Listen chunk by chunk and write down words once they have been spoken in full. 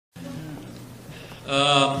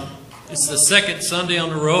It's the second Sunday on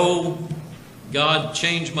the row. God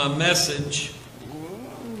changed my message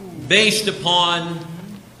based upon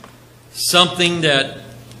something that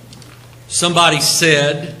somebody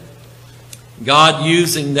said. God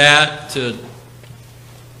using that to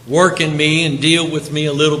work in me and deal with me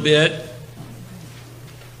a little bit.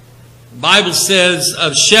 The Bible says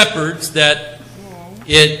of shepherds that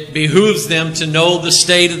it behooves them to know the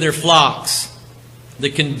state of their flocks, the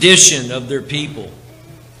condition of their people.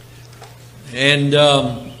 And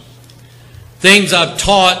things I've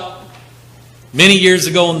taught many years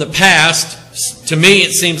ago in the past, to me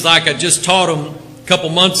it seems like I just taught them a couple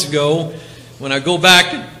months ago. When I go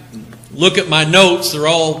back and look at my notes, they're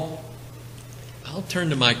all, I'll turn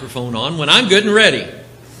the microphone on when I'm good and ready.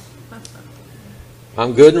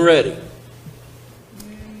 I'm good and ready.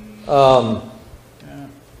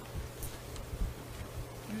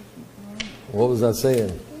 What was I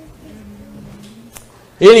saying?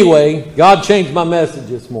 Anyway, God changed my message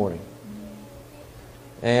this morning.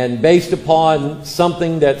 And based upon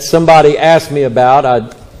something that somebody asked me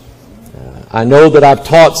about, I know that I've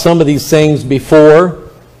taught some of these things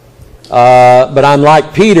before, but I'm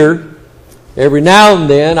like Peter. Every now and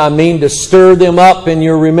then, I mean to stir them up in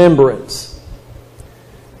your remembrance.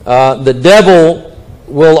 The devil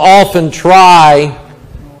will often try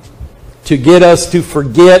to get us to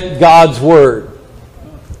forget God's Word.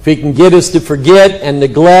 If he can get us to forget and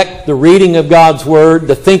neglect the reading of God's Word,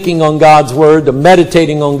 the thinking on God's Word, the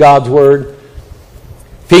meditating on God's Word,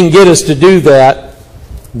 if he can get us to do that,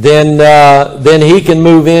 then he can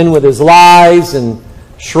move in with his lies and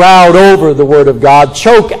shroud over the Word of God,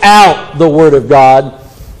 choke out the Word of God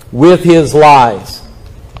with his lies.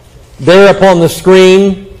 There upon the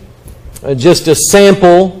screen, just a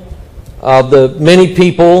sample of the many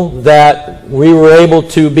people that we were able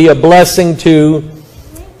to be a blessing to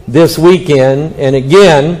this weekend. And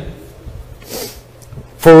again,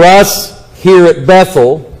 for us here at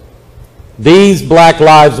Bethel, these Black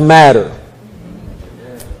Lives Matter.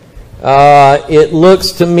 It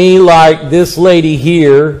looks to me like this lady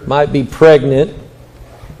here might be pregnant.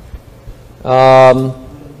 Michael,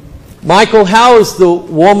 how is the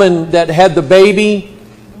woman that had the baby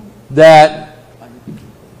that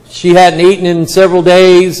she hadn't eaten in several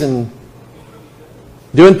days and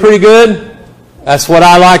doing pretty good? That's what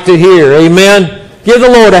I like to hear. Amen. Give the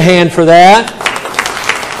Lord a hand for that.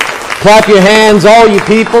 Clap your hands, all you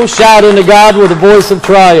people. Shout unto God with a voice of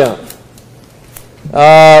triumph.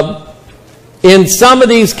 In some of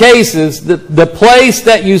these cases, the place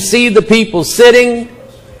that you see the people sitting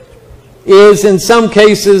is in some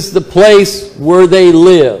cases the place where they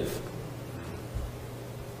live.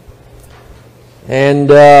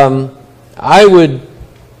 And I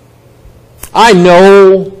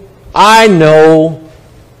know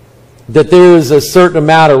that there is a certain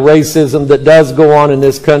amount of racism that does go on in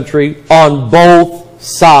this country on both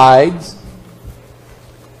sides.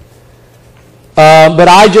 But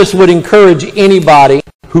I just would encourage anybody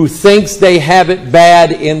who thinks they have it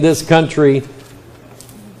bad in this country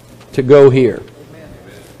to go here.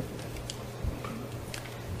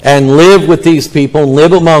 And live with these people and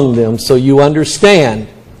live among them so you understand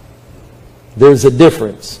there's a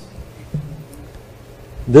difference.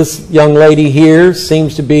 This young lady here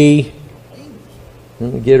seems to be,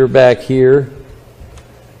 let me get her back here,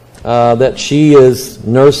 that she is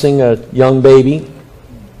nursing a young baby.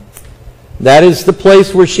 That is the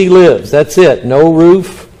place where she lives. That's it. No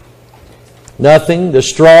roof, nothing. The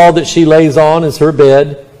straw that she lays on is her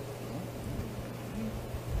bed.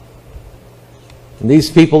 And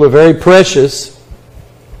these people are very precious.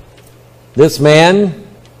 This man,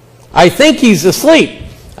 I think he's asleep.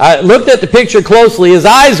 I looked at the picture closely. His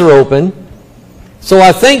eyes are open. So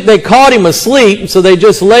I think they caught him asleep. So they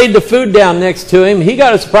just laid the food down next to him. He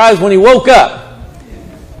got a surprise when he woke up.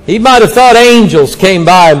 He might have thought angels came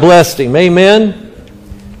by and blessed him. Amen.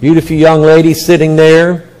 Beautiful young lady sitting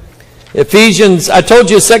there. Ephesians, I told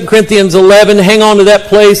you 2 Corinthians 11. Hang on to that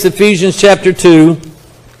place. Ephesians chapter 2.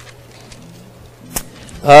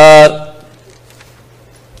 At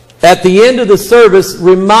the end of the service,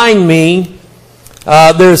 remind me,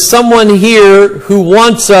 there's someone here who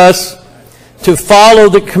wants us to follow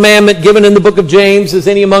the commandment given in the book of James. Is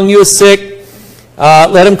any among you sick?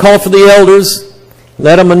 Let him call for the elders.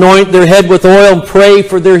 Let them anoint their head with oil and pray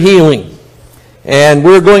for their healing. And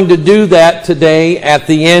we're going to do that today at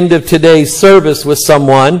the end of today's service with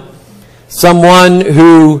someone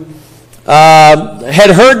who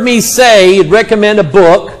had heard me say, he'd recommend a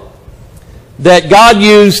book that God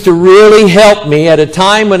used to really help me at a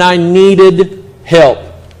time when I needed help.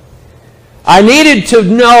 I needed to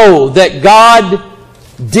know that God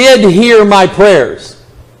did hear my prayers.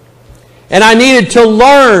 And I needed to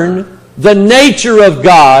learn the nature of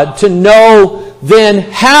God to know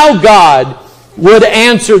then how God would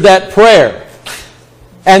answer that prayer.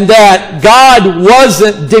 And that God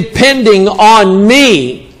wasn't depending on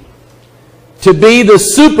me to be the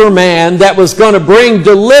Superman that was going to bring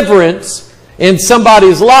deliverance in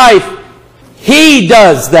somebody's life. He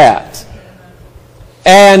does that.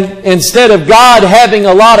 And instead of God having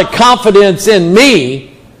a lot of confidence in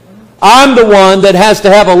me, I'm the one that has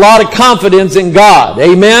to have a lot of confidence in God.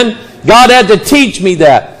 Amen? God had to teach me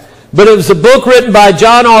that. But it was a book written by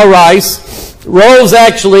John R. Rice. Rose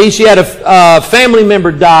actually, she had a family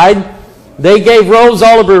member died. They gave Rose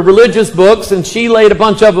all of her religious books, and she laid a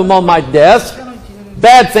bunch of them on my desk.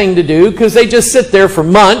 Bad thing to do, because they just sit there for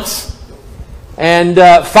months. And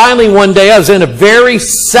finally one day I was in a very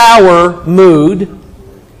sour mood,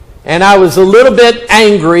 and I was a little bit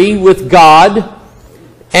angry with God,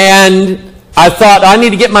 and I thought, I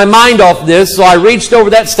need to get my mind off this, so I reached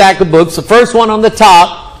over that stack of books. The first one on the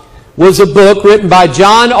top was a book written by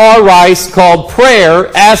John R. Rice called Prayer,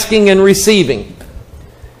 Asking and Receiving.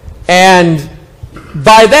 And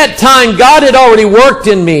by that time, God had already worked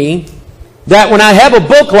in me that when I have a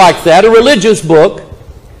book like that, a religious book,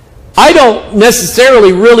 I don't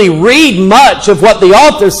necessarily really read much of what the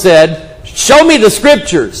author said. Show me the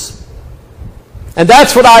scriptures. And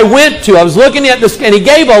that's what I went to. I was looking at this, and he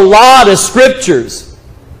gave a lot of scriptures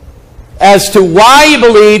as to why he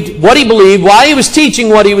believed, why he was teaching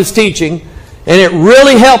what he was teaching, and it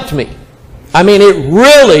really helped me. I mean, it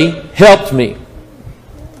really helped me.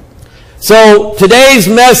 So today's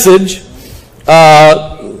message,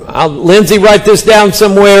 Lindsay, write this down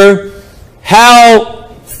somewhere, how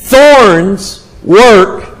thorns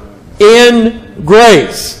work in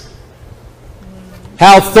grace.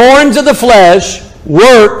 How thorns of the flesh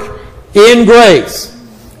work in grace.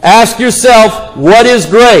 Ask yourself, what is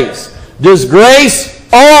grace? Does grace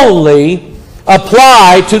only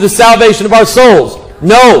apply to the salvation of our souls?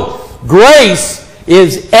 No. Grace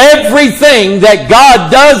is everything that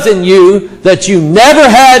God does in you that you never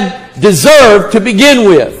had deserved to begin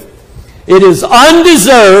with. It is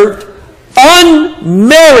undeserved,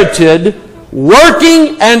 unmerited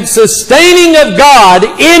working and sustaining of God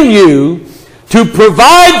in you to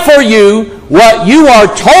provide for you what you are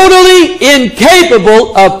totally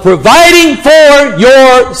incapable of providing for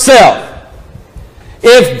yourself.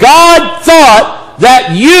 If God thought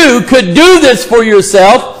that you could do this for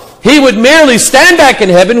yourself, He would merely stand back in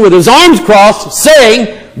heaven with His arms crossed saying,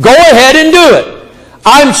 go ahead and do it.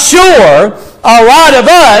 I'm sure a lot of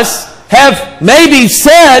us have maybe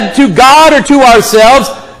said to God or to ourselves,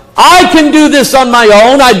 I can do this on my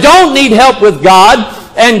own. I don't need help with God.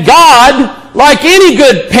 And God, like any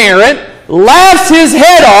good parent, laughs his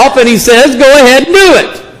head off and He says, go ahead and do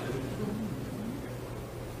it.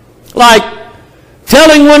 Like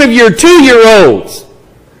telling one of your 2-year-olds,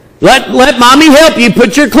 let mommy help you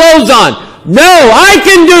put your clothes on. No, I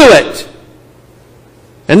can do it.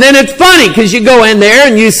 And then it's funny because you go in there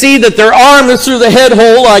and you see that their arm is through the head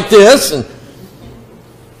hole like this, and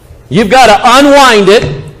you've got to unwind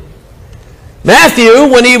it. Matthew,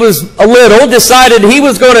 when he was a little, decided he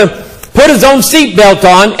was going to put his own seatbelt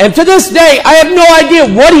on, and to this day, I have no idea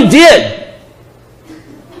what he did.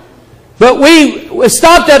 But we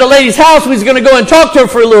stopped at a lady's house. We was going to go and talk to her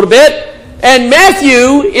for a little bit, and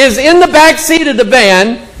Matthew is in the back seat of the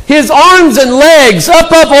van, his arms and legs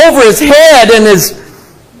up over his head,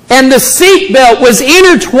 and the seatbelt was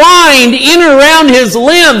intertwined in around his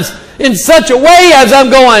limbs in such a way as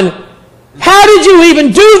I'm going, how did you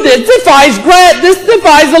even do this? This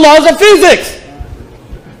defies the laws of physics.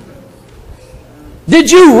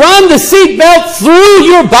 Did you run the seatbelt through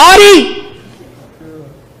your body?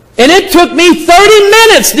 And it took me 30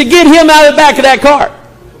 minutes to get him out of the back of that car.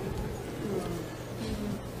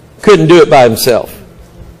 Couldn't do it by himself.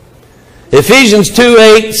 Ephesians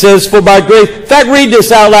 2:8 says, for by grace, in fact, read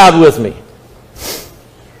this out loud with me.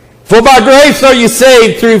 For by grace are you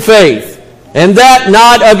saved through faith, and that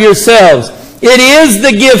not of yourselves. It is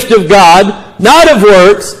the gift of God, not of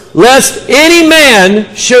works, lest any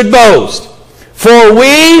man should boast. For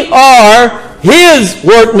we are His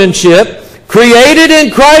workmanship, created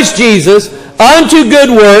in Christ Jesus, unto good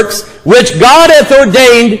works, which God had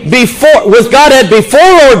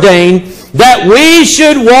before ordained, that we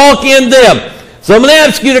should walk in them. So I'm going to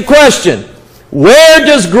ask you the question, where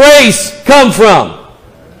does grace come from?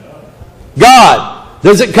 God.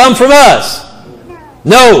 Does it come from us?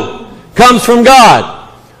 No. Comes from God.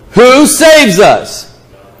 Who saves us?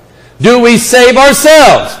 Do we save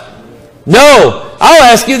ourselves? No. I'll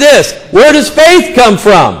ask you this. Where does faith come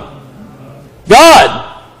from?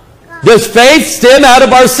 God. Does faith stem out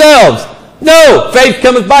of ourselves? No. Faith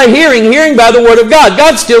cometh by hearing, hearing by the Word of God.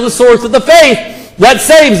 God's still the source of the faith that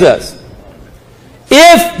saves us.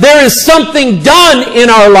 If there is something done in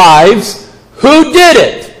our lives, who did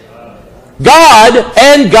it? God,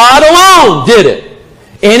 and God alone did it.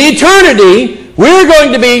 In eternity, we're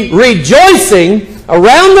going to be rejoicing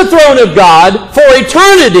around the throne of God for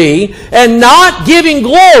eternity and not giving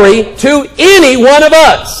glory to any one of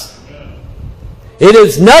us. It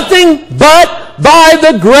is nothing but by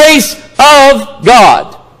the grace of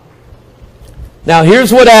God. Now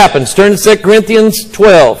here's what happens. Turn to 2 Corinthians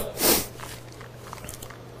 12.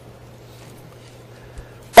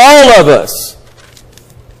 All of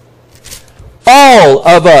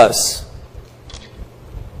us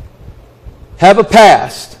have a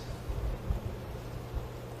past.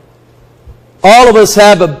 All of us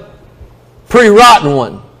have a pretty rotten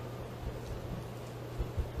one.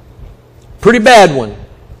 Pretty bad one.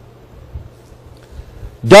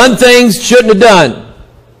 Done things shouldn't have done.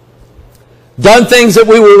 Done things that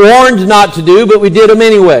we were warned not to do, but we did them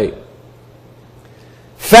anyway.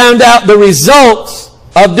 Found out the results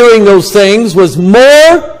of doing those things was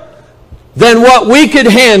more than what we could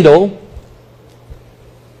handle.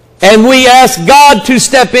 And we asked God to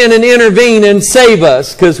step in and intervene and save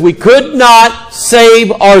us because we could not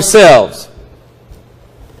save ourselves.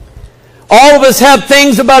 All of us have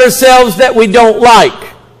things about ourselves that we don't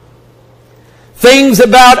like. Things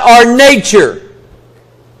about our nature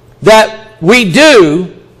that we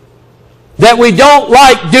do that we don't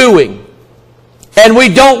like doing. And we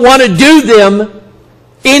don't want to do them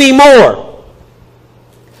anymore.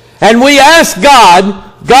 And we ask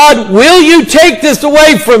God, God, will you take this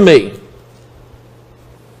away from me?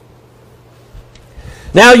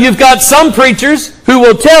 Now you've got some preachers who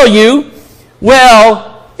will tell you,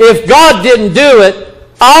 well, if God didn't do it,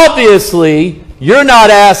 obviously you're not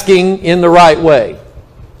asking in the right way.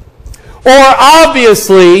 Or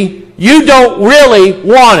obviously you don't really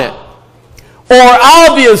want it. Or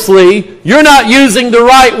obviously you're not using the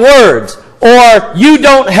right words. Or you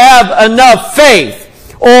don't have enough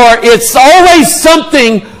faith. Or it's always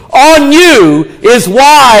something on you is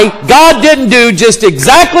why God didn't do just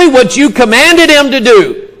exactly what you commanded Him to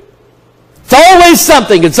do. It's always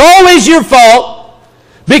something. It's always your fault.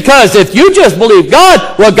 Because if you just believe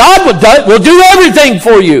God, well, God will do everything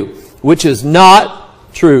for you. Which is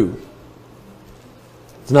not true.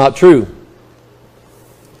 It's not true.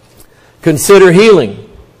 Consider healing.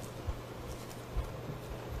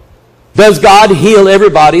 Does God heal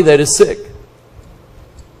everybody that is sick?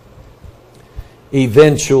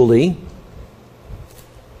 Eventually,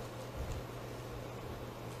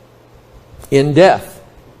 in death.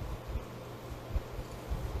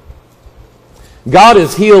 God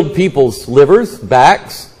has healed people's livers,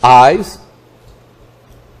 backs, eyes,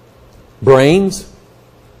 brains,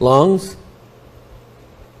 lungs.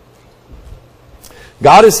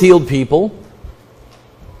 God has healed people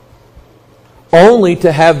only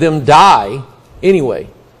to have them die anyway.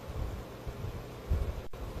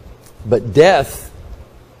 But death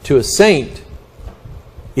to a saint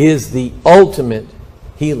is the ultimate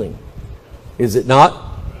healing. Is it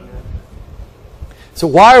not? So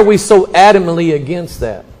why are we so adamantly against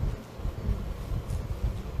that?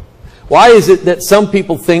 Why is it that some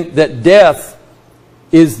people think that death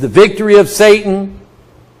is the victory of Satan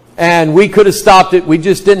and we could have stopped it, we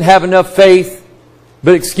just didn't have enough faith?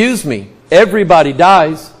 But excuse me, everybody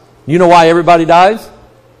dies. You know why everybody dies?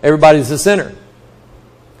 Everybody's a sinner.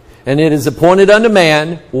 And it is appointed unto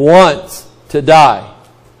man once to die.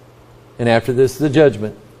 And after this, the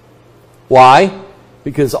judgment. Why?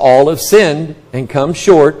 Because all have sinned and come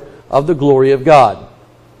short of the glory of God.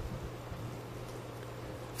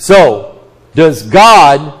 So, does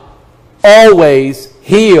God always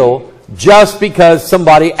heal just because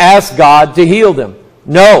somebody asked God to heal them?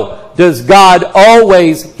 No. Does God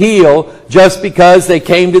always heal just because they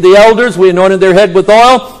came to the elders, we anointed their head with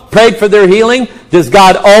oil, prayed for their healing? Does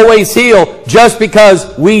God always heal just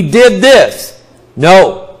because we did this?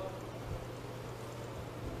 No.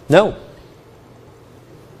 No.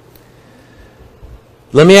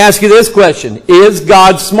 Let me ask you this question. Is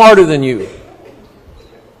God smarter than you?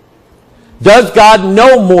 Does God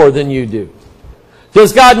know more than you do?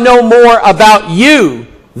 Does God know more about you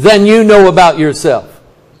than you know about yourself?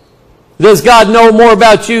 Does God know more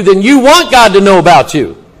about you than you want God to know about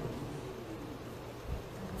you?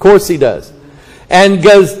 Of course He does. And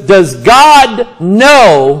does God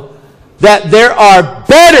know that there are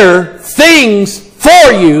better things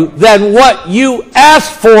for you than what you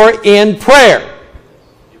ask for in prayer?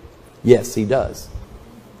 Yes, He does.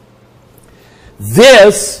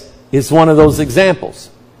 This is one of those examples.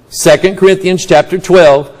 2 Corinthians chapter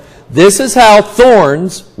 12. This is how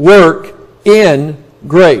thorns work in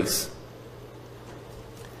grace.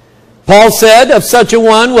 Paul said, of such a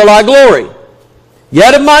one will I glory.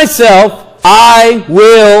 Yet of myself I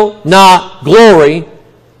will not glory,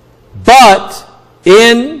 but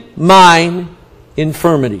in mine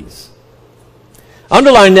infirmities.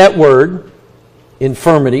 Underline that word,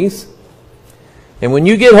 infirmities. And when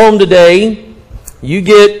you get home today, you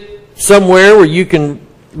get somewhere where you can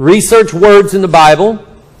research words in the Bible.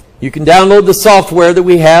 You can download the software that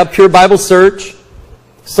we have, Pure Bible Search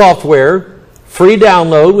software. Free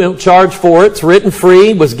download. We don't charge for it. It's written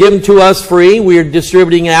free. Was given to us free. We are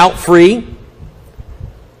distributing it out free.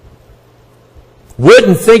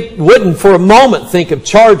 Wouldn't for a moment think of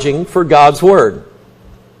charging for God's Word.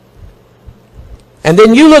 And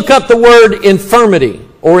then you look up the word infirmity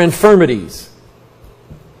or infirmities.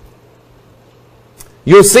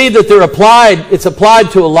 You'll see that it's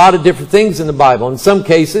applied to a lot of different things in the Bible. In some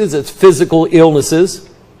cases, it's physical illnesses.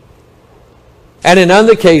 And in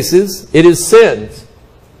other cases, it is sins.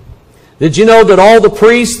 Did you know that all the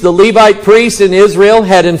priests, the Levite priests in Israel,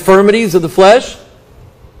 had infirmities of the flesh?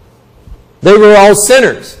 They were all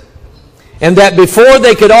sinners. And that before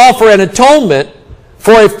they could offer an atonement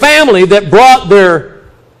for a family that brought their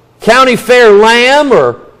county fair lamb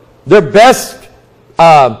or their best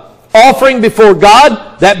offering before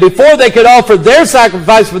God, that before they could offer their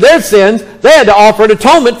sacrifice for their sins, they had to offer an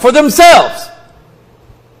atonement for themselves.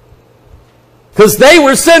 Because they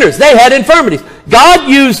were sinners. They had infirmities. God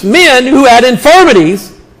used men who had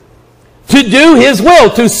infirmities to do His will,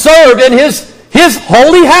 to serve in His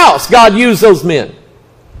holy house. God used those men.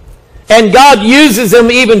 And God uses them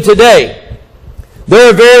even today. There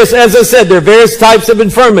are various, as I said, there are various types of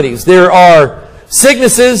infirmities. There are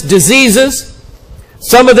sicknesses, diseases.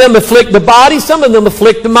 Some of them afflict the body, some of them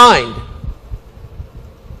afflict the mind.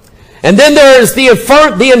 And then there is the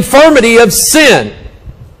infirmity of sin.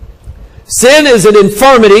 Sin is an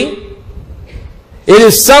infirmity. It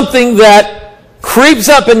is something that creeps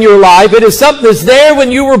up in your life. It is something that's there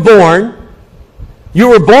when you were born. You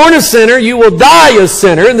were born a sinner. You will die a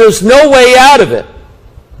sinner, and there's no way out of it.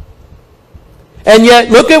 And yet,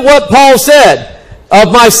 look at what Paul said.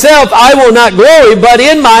 Of myself I will not glory, but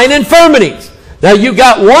in mine infirmities. Now, you've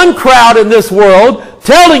got one crowd in this world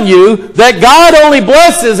telling you that God only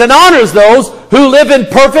blesses and honors those who live in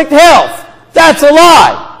perfect health. That's a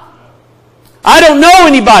lie. I don't know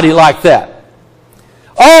anybody like that.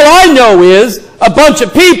 All I know is a bunch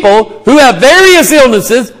of people who have various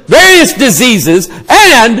illnesses, various diseases,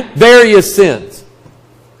 and various sins.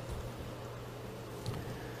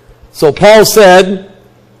 So Paul said,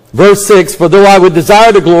 verse 6, for though I would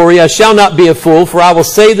desire to glory, I shall not be a fool, for I will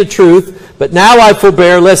say the truth. But now I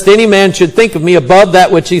forbear, lest any man should think of me above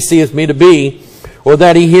that which he seeth me to be, or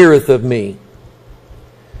that he heareth of me.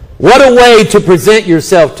 What a way to present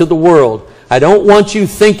yourself to the world. I don't want you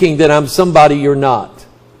thinking that I'm somebody you're not.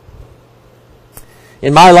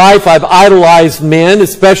 In my life, I've idolized men,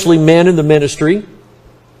 especially men in the ministry,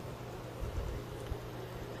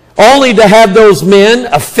 only to have those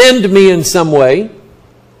men offend me in some way,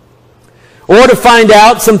 or to find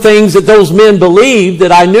out some things that those men believed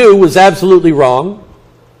that I knew was absolutely wrong.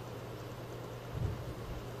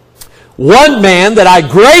 One man that I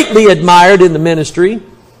greatly admired in the ministry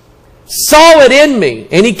saw it in me,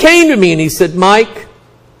 and he came to me and he said, Mike,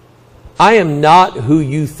 I am not who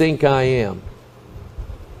you think I am.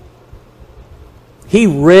 He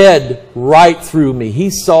read right through me. He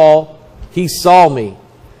saw me,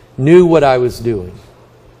 knew what I was doing.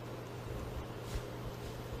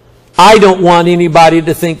 I don't want anybody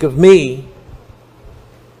to think of me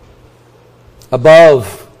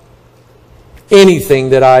above anything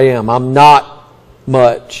that I am. I'm not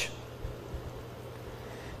much.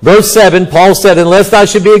 Verse 7, Paul said, unless I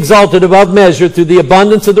should be exalted above measure through the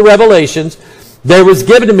abundance of the revelations, there was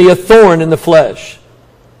given to me a thorn in the flesh.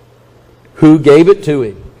 Who gave it to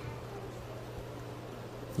him?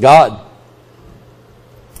 God.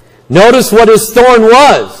 Notice what his thorn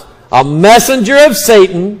was. A messenger of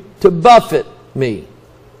Satan to buffet me.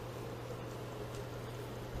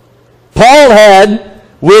 Paul had,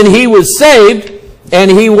 when he was saved,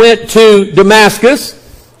 and he went to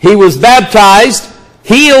Damascus, he was baptized,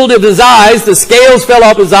 healed of his eyes, the scales fell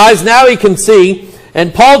off his eyes, now he can see.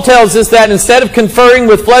 And Paul tells us that instead of conferring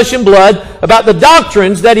with flesh and blood about the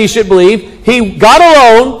doctrines that he should believe, he got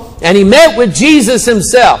alone and he met with Jesus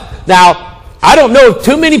himself. Now, I don't know of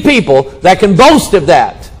too many people that can boast of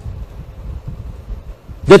that.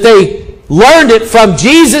 That they learned it from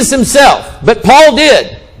Jesus himself. But Paul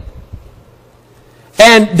did.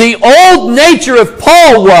 And the old nature of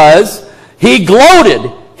Paul was, he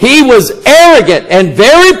gloated. he was arrogant and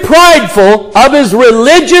very prideful of his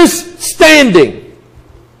religious standing.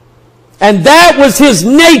 And that was his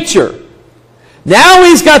nature. Now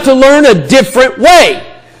he's got to learn a different way.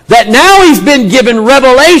 That now he's been given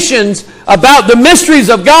revelations about the mysteries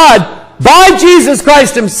of God by Jesus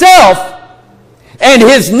Christ himself. And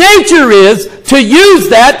his nature is to use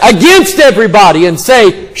that against everybody and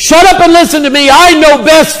say, shut up and listen to me, I know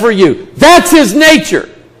best for you. That's his nature.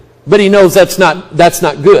 But he knows that's not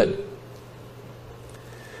good.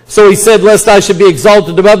 So he said, lest I should be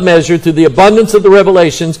exalted above measure through the abundance of the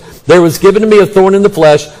revelations, there was given to me a thorn in the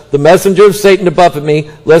flesh, the messenger of Satan to buffet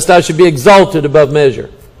me, lest I should be exalted above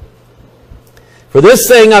measure. For this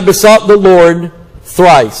thing I besought the Lord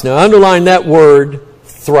thrice. Now underline that word,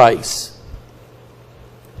 thrice.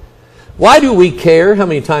 Why do we care? How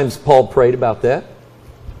many times Paul prayed about that?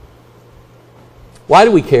 Why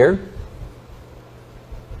do we care?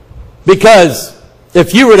 Because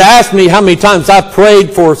if you were to ask me how many times I've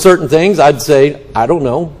prayed for certain things, I'd say, I don't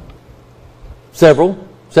know. Several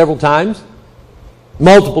times.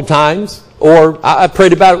 Multiple times. Or I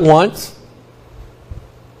prayed about it once.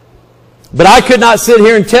 But I could not sit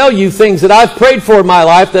here and tell you things that I've prayed for in my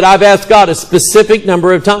life that I've asked God a specific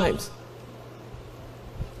number of times.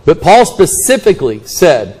 But Paul specifically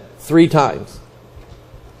said 3 times.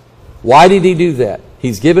 Why did he do that?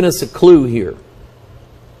 He's given us a clue here.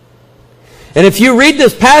 And if you read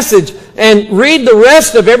this passage and read the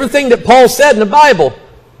rest of everything that Paul said in the Bible,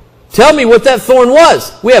 tell me what that thorn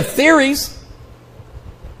was. We have theories.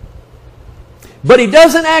 But he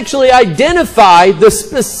doesn't actually identify the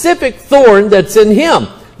specific thorn that's in him.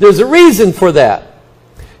 There's a reason for that.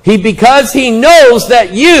 Because he knows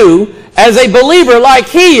that you, as a believer like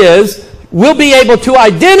he is, will be able to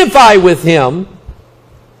identify with him.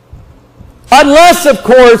 Unless, of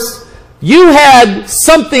course, you had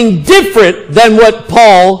something different than what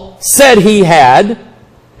Paul said he had.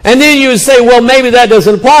 And then you would say, well, maybe that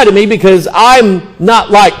doesn't apply to me because I'm not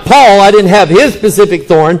like Paul. I didn't have his specific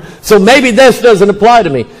thorn. So maybe this doesn't apply to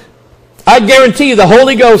me. I guarantee you the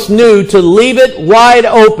Holy Ghost knew to leave it wide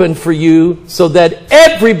open for you so that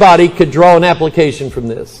everybody could draw an application from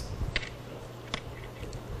this.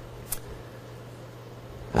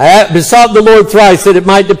 I besought the Lord thrice that it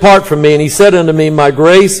might depart from me. And he said unto me, my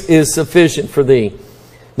grace is sufficient for thee.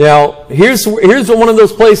 Now, here's one of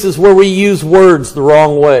those places where we use words the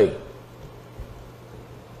wrong way.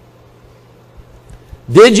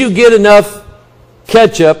 Did you get enough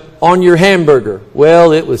ketchup on your hamburger?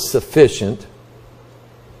 Well, it was sufficient.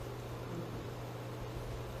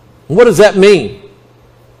 What does that mean?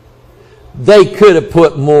 They could have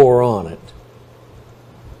put more on it.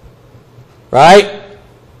 Right?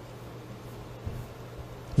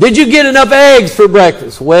 Did you get enough eggs for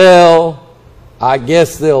breakfast? Well, I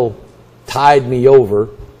guess they'll tide me over.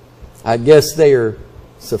 I guess they are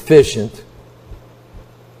sufficient.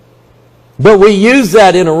 But we use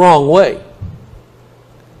that in a wrong way.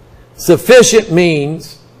 Sufficient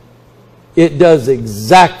means it does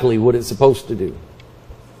exactly what it's supposed to do.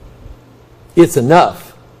 It's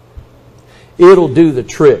enough. It'll do the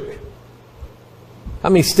trick. How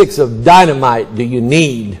many sticks of dynamite do you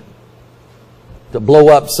need to blow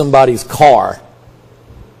up somebody's car?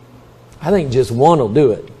 I think just one will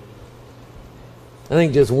do it. I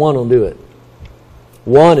think just one will do it.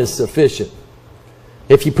 One is sufficient.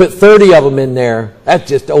 If you put 30 of them in there, that's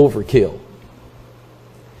just overkill.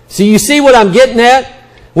 So you see what I'm getting at?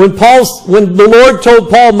 When the Lord told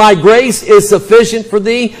Paul, my grace is sufficient for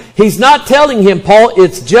thee, he's not telling him, Paul,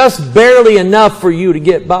 it's just barely enough for you to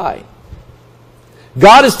get by.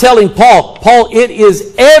 God is telling Paul, it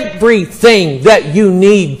is everything that you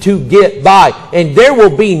need to get by. And there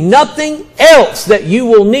will be nothing else that you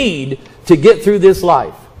will need to get through this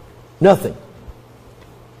life. Nothing.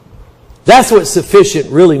 That's what sufficient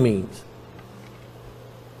really means.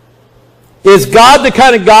 Is God the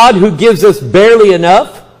kind of God who gives us barely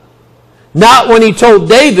enough? Not when he told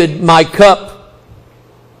David, my cup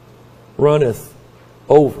runneth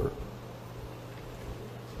over.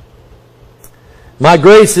 My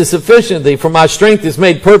grace is sufficient thee, for my strength is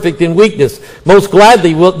made perfect in weakness. Most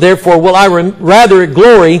gladly, therefore, will I rather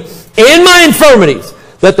glory in my infirmities,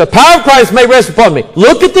 that the power of Christ may rest upon me.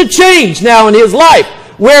 Look at the change now in his life,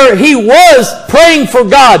 where he was praying for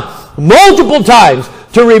God multiple times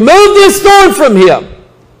to remove this thorn from him.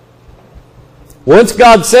 Once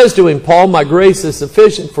God says to him, Paul, my grace is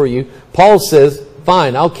sufficient for you, Paul says,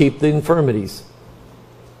 fine, I'll keep the infirmities.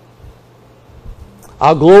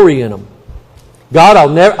 I'll glory in them. God,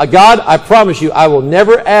 I promise you, I will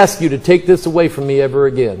never ask you to take this away from me ever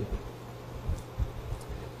again.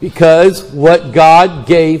 Because what God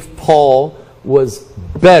gave Paul was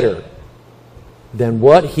better than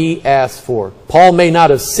what he asked for. Paul may not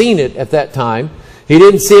have seen it at that time. He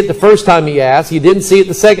didn't see it the first time he asked. He didn't see it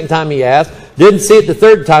the second time he asked. Didn't see it the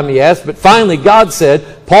third time he asked. But finally God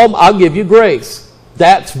said, Paul, I'll give you grace.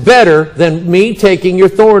 That's better than me taking your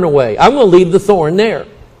thorn away. I'm going to leave the thorn there.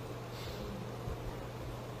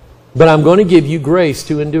 But I'm going to give you grace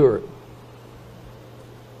to endure it.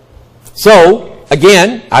 So,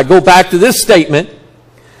 again, I go back to this statement.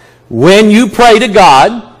 When you pray to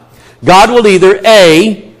God, God will either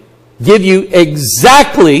A, give you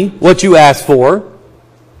exactly what you ask for,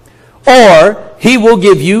 or He will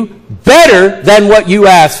give you better than what you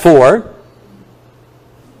asked for.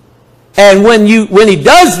 And when He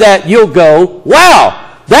does that, you'll go,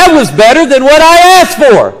 wow, that was better than what I asked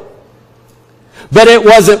for. But it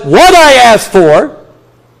wasn't what I asked for.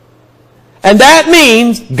 And that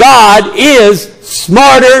means God is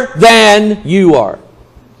smarter than you are.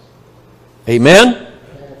 Amen?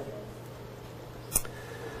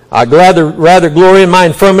 I rather glory in my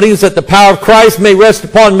infirmities, that the power of Christ may rest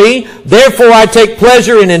upon me. Therefore I take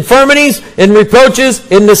pleasure in infirmities, in reproaches,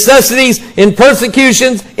 in necessities, in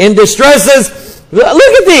persecutions, in distresses. Look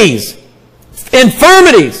at these.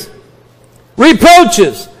 Infirmities,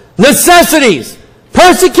 reproaches, necessities,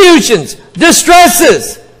 persecutions,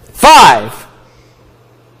 distresses. 5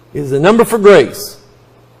 is the number for grace.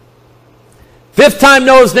 5th time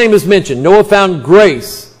Noah's name is mentioned. Noah found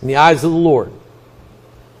grace in the eyes of the Lord.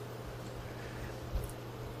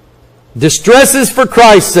 Distresses for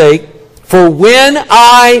Christ's sake, for when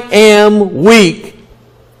I am weak,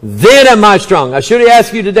 then am I strong. I should have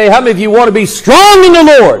asked you today, how many of you want to be strong in the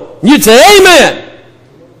Lord? You'd say, amen.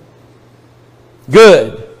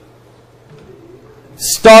 Good.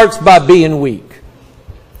 Starts by being weak.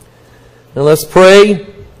 Now let's pray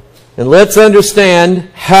and let's understand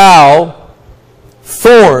how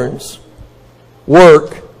thorns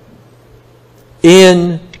work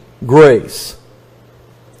in grace.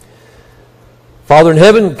 Father in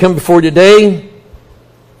heaven, we come before you today.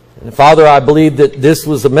 And Father, I believe that this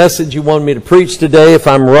was the message you wanted me to preach today. If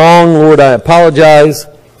I'm wrong, Lord, I apologize.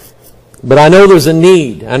 But I know there's a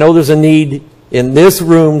need. I know there's a need in this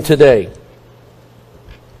room today.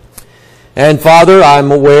 And Father,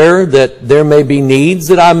 I'm aware that there may be needs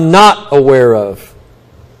that I'm not aware of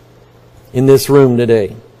in this room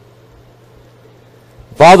today.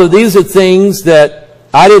 Father, these are things that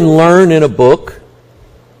I didn't learn in a book.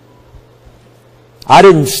 I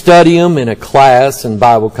didn't study them in a class in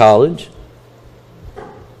Bible college.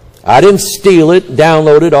 I didn't steal it,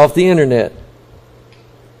 download it off the internet.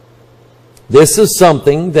 This is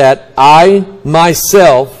something that I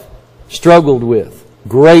myself struggled with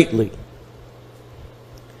greatly.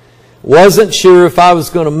 Wasn't sure if I was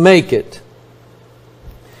going to make it.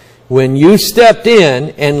 When you stepped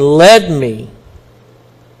in and led me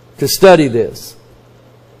to study this.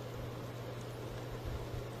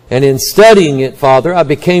 And in studying it, Father, I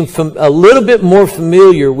became a little bit more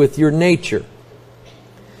familiar with your nature,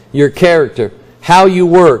 your character, how you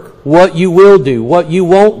work, what you will do, what you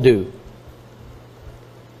won't do.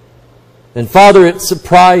 And Father, it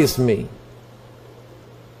surprised me.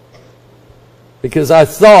 Because I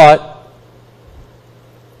thought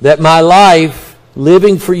that my life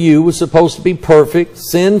living for you was supposed to be perfect,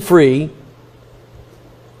 sin-free,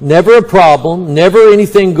 never a problem, never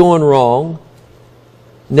anything going wrong,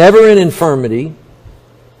 never an infirmity,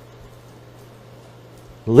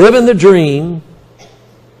 living the dream.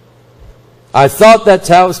 I thought that's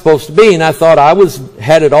how it was supposed to be, and I thought I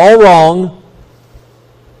had it all wrong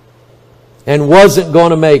and wasn't going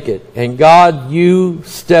to make it. And God, you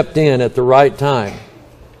stepped in at the right time.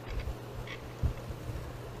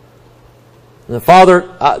 And Father,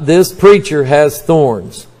 this preacher has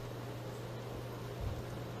thorns.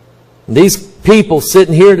 These people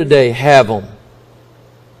sitting here today have them.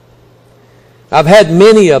 I've had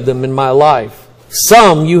many of them in my life.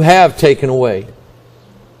 Some you have taken away.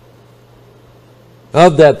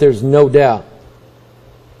 Of that there's no doubt.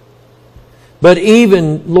 But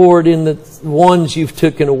even, Lord, in the ones you've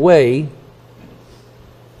taken away,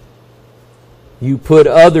 you put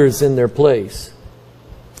others in their place.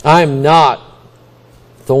 I'm not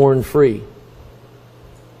thorn-free.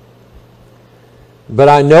 But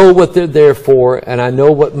I know what they're there for, and I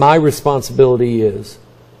know what my responsibility is.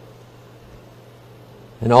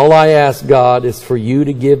 And all I ask, God, is for you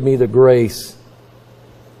to give me the grace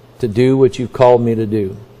to do what you've called me to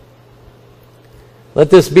do.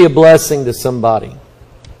 Let this be a blessing to somebody.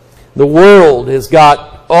 The world has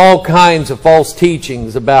got all kinds of false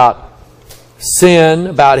teachings about sin,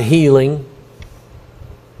 about healing.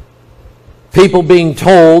 People being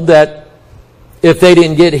told that if they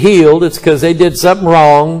didn't get healed, it's because they did something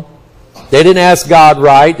wrong. They didn't ask God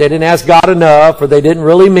right. They didn't ask God enough, or they didn't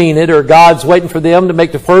really mean it, or God's waiting for them to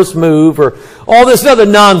make the first move, or all this other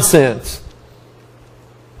nonsense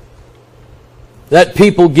that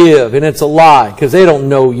people give. And it's a lie, because they don't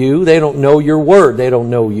know you. They don't know your word. They don't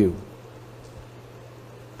know you.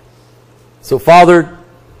 So, Father,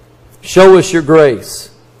 show us your grace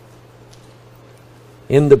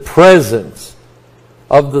in the presence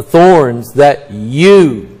of the thorns that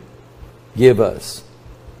you give us.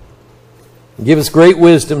 Give us great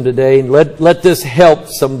wisdom today, and let this help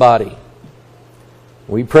somebody.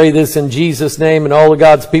 We pray this in Jesus' name, and all of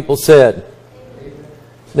God's people said. Amen.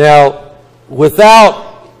 Now,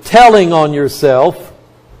 without telling on yourself,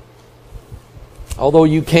 although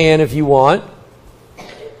you can if you want,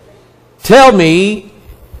 tell me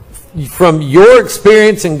from your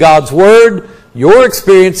experience in God's Word, your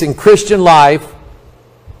experience in Christian life,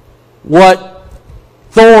 what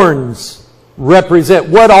thorns represent.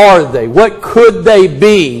 What are they? What could they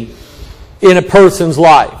be in a person's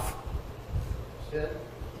life?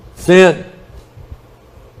 Sin.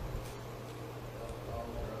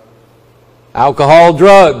 Alcohol,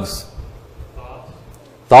 drugs.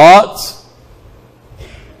 Thoughts.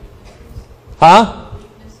 Huh?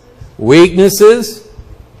 Weaknesses.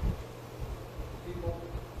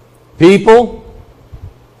 People.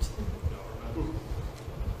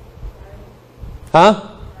 Huh?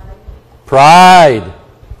 Pride.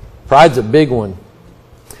 Pride's a big one.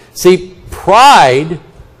 See, pride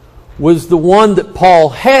was the one that Paul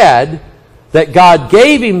had, that God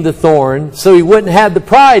gave him the thorn so he wouldn't have the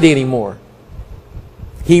pride anymore.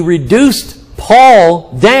 He reduced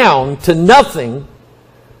Paul down to nothing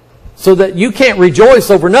so that you can't rejoice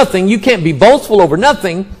over nothing. You can't be boastful over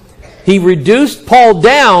nothing. He reduced Paul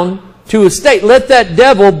down to a state. Let that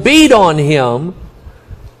devil beat on him.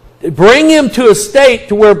 Bring him to a state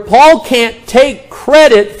to where Paul can't take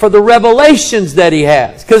credit for the revelations that he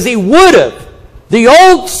has. Because he would have. The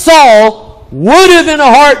old Saul would have in a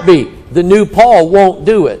heartbeat. The new Paul won't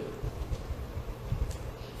do it.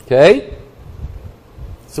 Okay?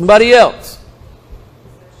 Somebody else.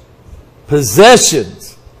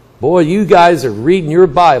 Possessions. Boy, you guys are reading your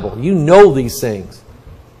Bible. You know these things.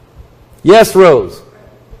 Yes, Rose.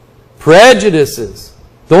 Prejudices.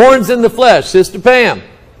 Thorns in the flesh. Sister Pam.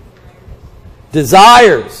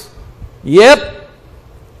 Desires. Yep.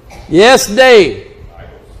 Yes, Dave.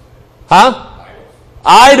 Huh?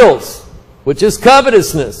 Idols, which is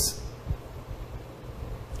covetousness.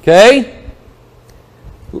 Okay?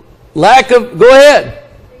 Lack of, go ahead.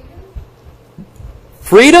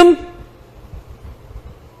 Freedom?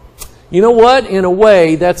 You know what? In a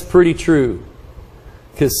way, that's pretty true.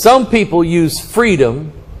 Because some people use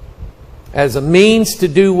freedom as a means to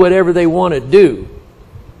do whatever they want to do.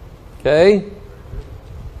 Okay?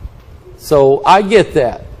 So I get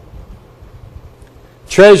that.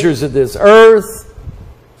 Treasures of this earth,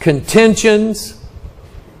 contentions,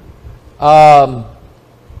 the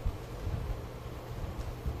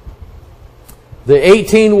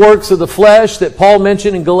 18 works of the flesh that Paul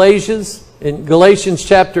mentioned in Galatians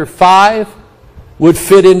chapter 5 would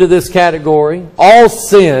fit into this category. All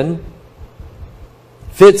sin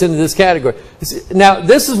fits into this category. Now,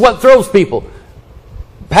 this is what throws people.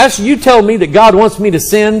 Pastor, you tell me that God wants me to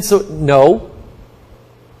sin? So no.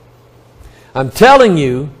 I'm telling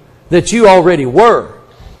you that you already were.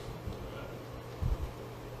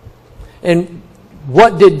 And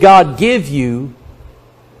what did God give you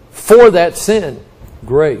for that sin?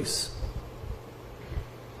 Grace.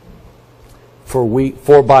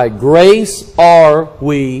 For by grace are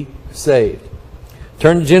we saved.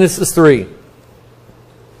 Turn to Genesis 3.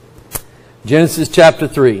 Genesis chapter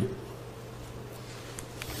 3.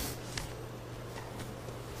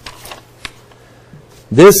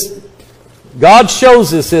 God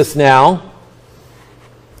shows us this now.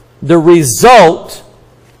 The result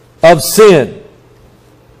of sin.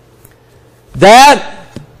 That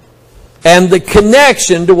and the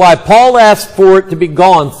connection to why Paul asked for it to be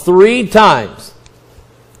gone 3 times.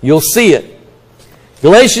 You'll see it.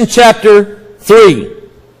 Galatians chapter 3.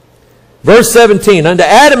 Verse 17. Unto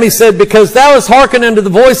Adam he said, because thou hast hearkened unto the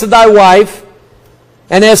voice of thy wife,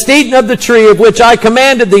 and hast eaten of the tree of which I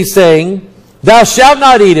commanded thee, saying, thou shalt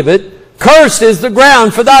not eat of it. Cursed is the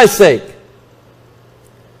ground for thy sake.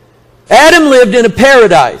 Adam lived in a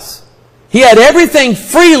paradise. He had everything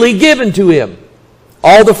freely given to him.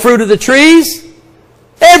 All the fruit of the trees,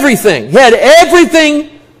 everything. He had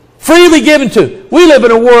everything freely given to him. We live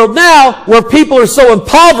in a world now where people are so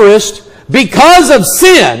impoverished because of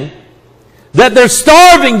sin that they're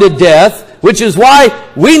starving to death. which is why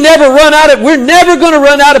we're never going to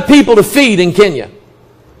run out of people to feed in Kenya.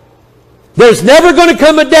 There's never going to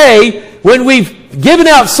come a day when we've given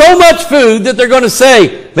out so much food that they're going to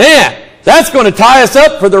say, man, that's going to tie us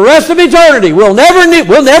up for the rest of eternity. We'll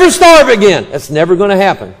never starve again. That's never going to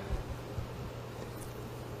happen.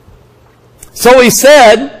 So he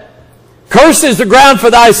said, cursed is the ground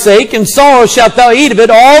for thy sake, and sorrow shalt thou eat of it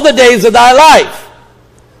all the days of thy life.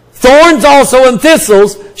 Thorns also and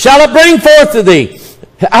thistles shall it bring forth to thee.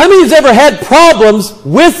 How many has ever had problems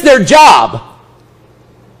with their job?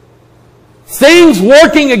 Things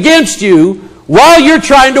working against you while you're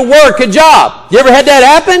trying to work a job. You ever had that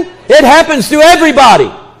happen? It happens to everybody.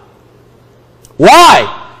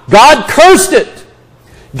 Why? God cursed it.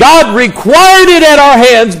 God required it at our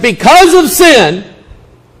hands because of sin.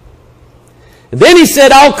 And then he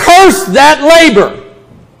said, I'll curse that labor.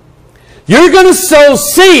 You're going to sow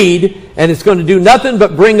seed, and it's going to do nothing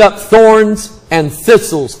but bring up thorns and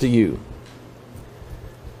thistles to you.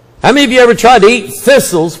 How many of you ever tried to eat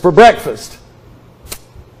thistles for breakfast?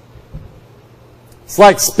 It's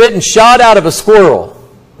like spitting shot out of a squirrel.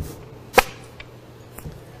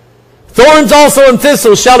 Thorns also and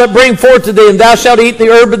thistles shall it bring forth to thee, and thou shalt eat the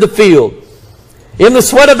herb of the field. In the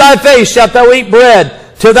sweat of thy face shalt thou eat bread,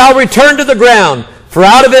 till thou return to the ground. For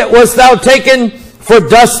out of it wast thou taken, for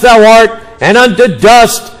dust thou art, and unto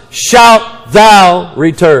dust shalt thou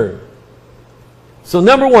return. So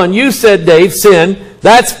number one, you said, Dave, sin.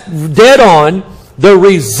 That's dead on. The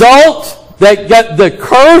result, the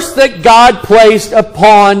curse that God placed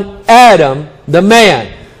upon Adam, the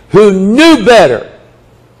man, who knew better,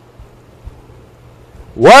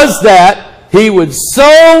 was that he would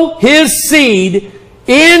sow his seed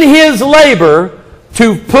in his labor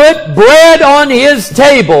to put bread on his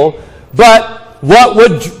table, but what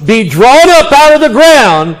would be drawn up out of the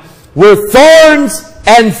ground were thorns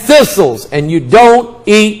and thistles, and you don't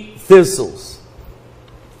eat thistles.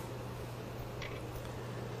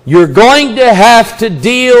 You're going to have to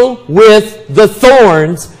deal with the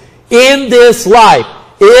thorns in this life.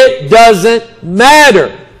 It doesn't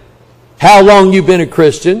matter how long you've been a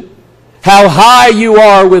Christian, how high you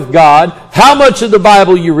are with God, how much of the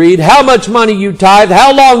Bible you read, how much money you tithe,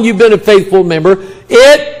 how long you've been a faithful member.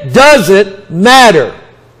 It doesn't matter.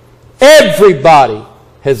 Everybody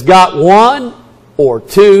has got one or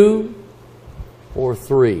two or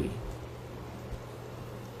three.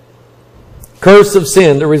 Curse of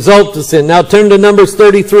sin, the result of sin. Now turn to Numbers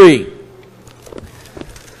 33.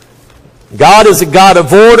 God is a God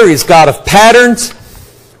of order. He's a God of patterns.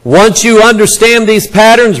 Once you understand these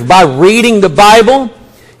patterns by reading the Bible,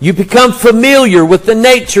 you become familiar with the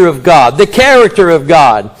nature of God, the character of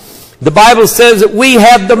God. The Bible says that we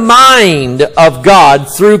have the mind of God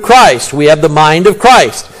through Christ. We have the mind of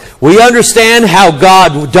Christ. We understand how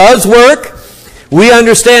God does work. We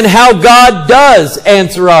understand how God does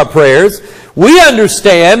answer our prayers. We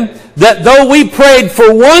understand that though we prayed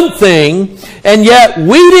for one thing, and yet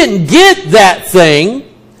we didn't get that thing,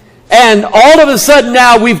 and all of a sudden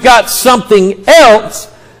now we've got something else,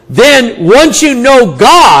 then once you know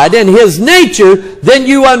God and His nature, then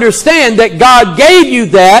you understand that God gave you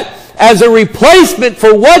that as a replacement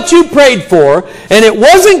for what you prayed for. And it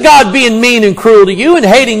wasn't God being mean and cruel to you and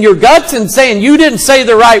hating your guts and saying you didn't say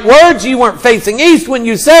the right words, you weren't facing east when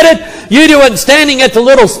you said it, you weren't standing at the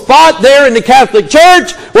little spot there in the Catholic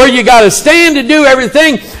Church where you got to stand to do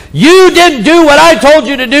everything. You didn't do what I told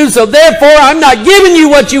you to do, so therefore I'm not giving you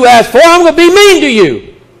what you asked for. I'm going to be mean to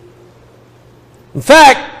you. In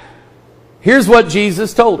fact, here's what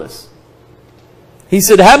Jesus told us. He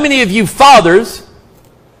said, how many of you fathers,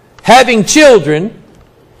 having children,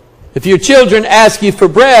 if your children ask you for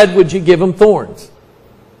bread, would you give them thorns?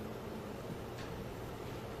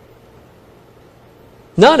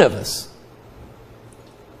 None of us.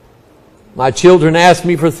 My children ask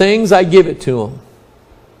me for things, I give it to them.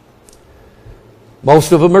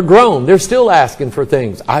 Most of them are grown. They're still asking for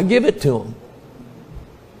things. I give it to them.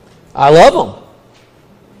 I love them.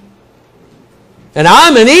 And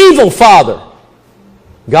I'm an evil father.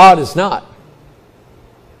 God is not.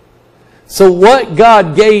 So what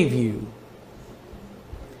God gave you,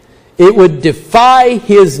 it would defy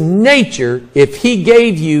His nature if He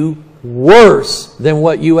gave you worse than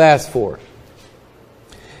what you asked for.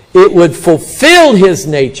 It would fulfill His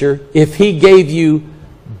nature if He gave you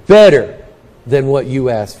better than what you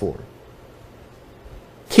asked for.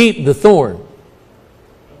 Keep the thorn.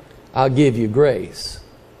 I'll give you grace.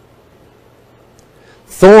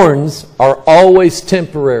 Thorns are always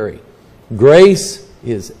temporary. Grace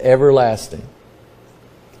is everlasting.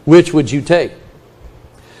 Which would you take?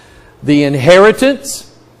 The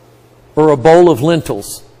inheritance or a bowl of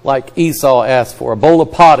lentils? like Esau asked for, a bowl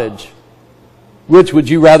of pottage. Which would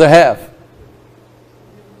you rather have?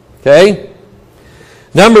 Okay?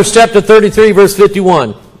 Numbers chapter 33, verse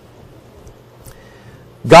 51.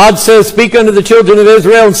 God says, speak unto the children of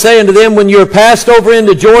Israel and say unto them, when you are passed over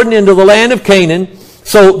into Jordan, into the land of Canaan.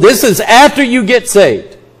 So this is after you get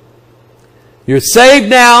saved. You're saved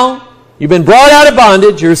now. You've been brought out of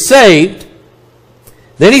bondage. You're saved.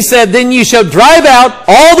 Then he said, then you shall drive out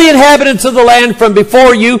all the inhabitants of the land from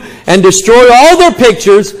before you and destroy all their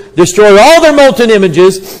pictures, destroy all their molten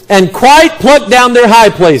images, and quite pluck down their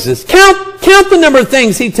high places. Count the number of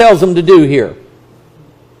things he tells them to do here.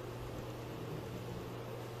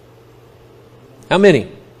 How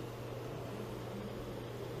many?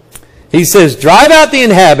 He says, drive out the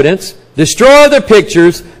inhabitants, destroy all their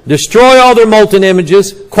pictures, destroy all their molten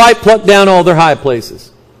images, quite pluck down all their high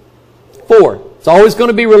places. 4. It's always going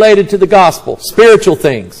to be related to the gospel, spiritual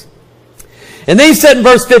things. And then he said in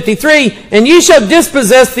verse 53, and ye shall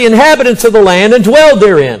dispossess the inhabitants of the land and dwell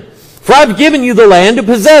therein. For I have given you the land to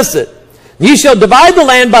possess it. Ye shall divide the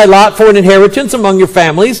land by lot for an inheritance among your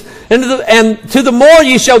families, and to the more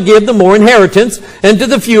ye shall give the more inheritance, and to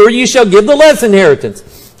the fewer ye shall give the less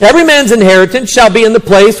inheritance. Every man's inheritance shall be in the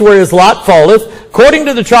place where his lot falleth. According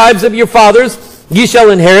to the tribes of your fathers ye shall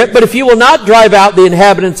inherit. But if you will not drive out the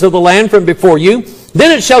inhabitants of the land from before you,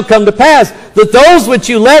 then it shall come to pass that those which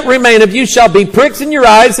you let remain of you shall be pricks in your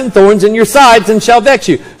eyes and thorns in your sides, and shall vex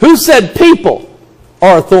you. Who said people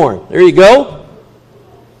are a thorn? There you go.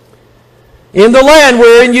 In the land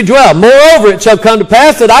wherein you dwell. Moreover, it shall come to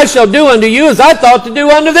pass that I shall do unto you as I thought to do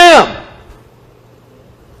unto them.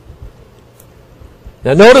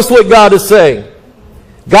 Now notice what God is saying.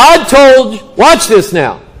 God told, watch this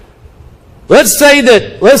now. Let's say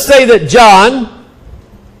that John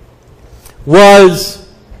was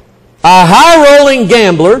a high-rolling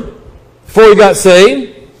gambler before he got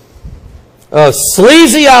saved, a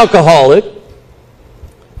sleazy alcoholic,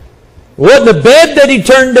 wasn't a bed that he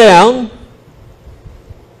turned down,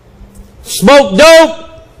 smoked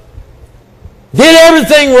dope, did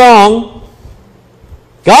everything wrong.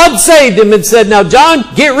 God saved him and said, now John,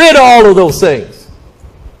 get rid of all of those things.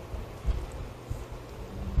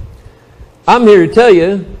 I'm here to tell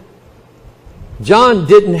you, John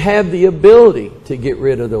didn't have the ability to get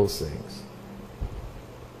rid of those things.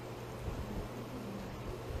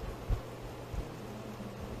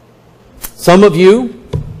 Some of you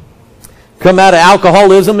come out of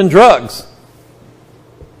alcoholism and drugs.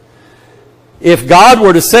 If God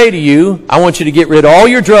were to say to you, I want you to get rid of all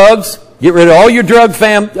your drugs, get rid of all your drug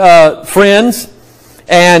friends,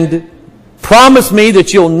 and promise me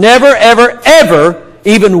that you'll never, ever, ever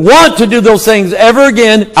even want to do those things ever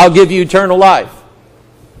again, I'll give you eternal life.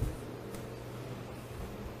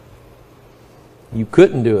 You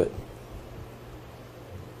couldn't do it.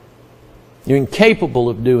 You're incapable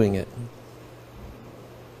of doing it.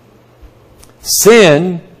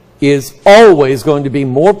 Sin is always going to be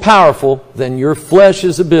more powerful than your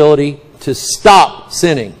flesh's ability to stop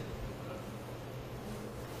sinning.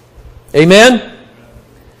 Amen?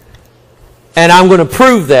 And I'm going to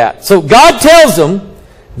prove that. So God tells them,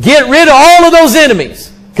 get rid of all of those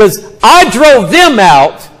enemies, because I drove them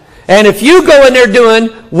out, and if you go in there doing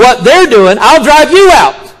what they're doing, I'll drive you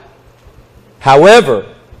out.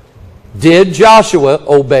 However, did Joshua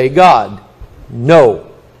obey God? No.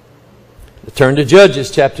 Turn to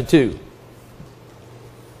Judges chapter 2.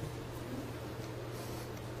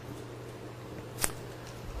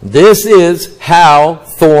 This is how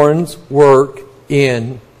thorns work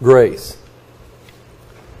in grace.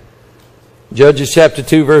 Judges chapter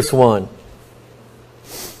 2, verse 1.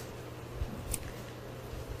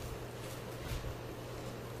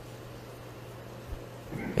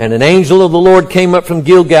 And an angel of the Lord came up from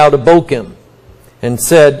Gilgal to Bochim, and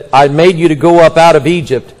said, I made you to go up out of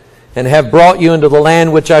Egypt, and have brought you into the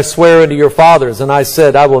land which I swear unto your fathers. And I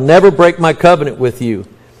said, I will never break my covenant with you.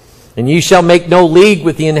 And ye shall make no league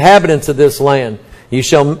with the inhabitants of this land. Ye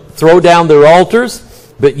shall throw down their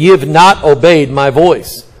altars, but ye have not obeyed my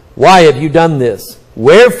voice. Why have you done this?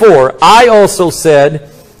 Wherefore I also said,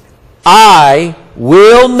 I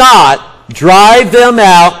will not drive them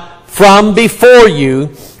out from before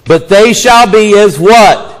you, but they shall be as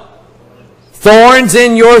what? Thorns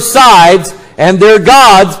in your sides, and their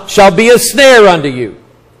gods shall be a snare unto you.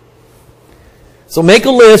 So make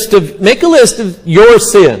a list of your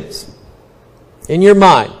sins in your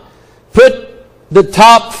mind. Put the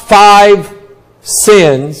top 5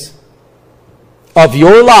 sins of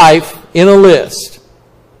your life in a list.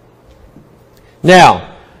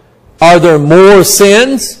 Now, are there more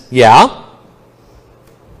sins? Yeah.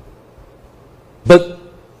 But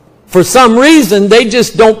For some reason, they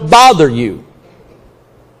just don't bother you.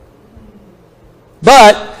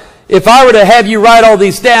 But if I were to have you write all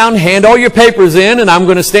these down, hand all your papers in, and I'm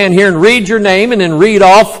going to stand here and read your name and then read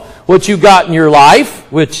off what you got in your life,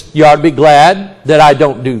 which you ought to be glad that I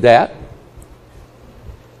don't do that.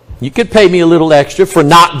 You could pay me a little extra for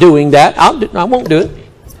not doing that. I won't do it.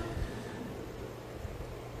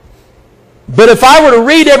 But if I were to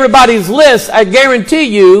read everybody's list, I guarantee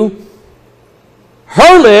you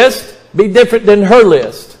her list be different than her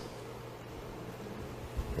list.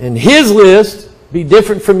 And his list be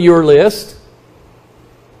different from your list.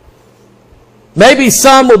 Maybe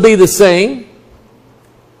some will be the same,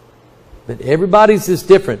 but everybody's is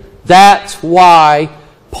different. That's why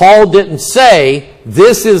Paul didn't say,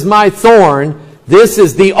 this is my thorn, this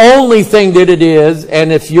is the only thing that it is,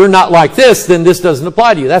 and if you're not like this, then this doesn't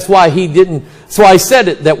apply to you. That's why he didn't, that's why I said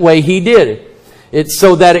it that way he did it. It's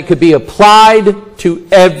so that it could be applied to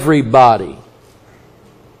everybody.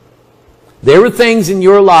 There were things in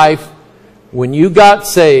your life when you got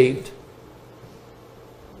saved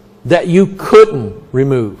that you couldn't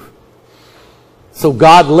remove. So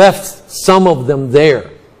God left some of them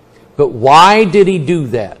there. But why did he do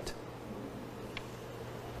that?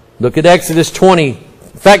 Look at Exodus 20. In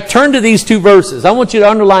fact, turn to these two verses. I want you to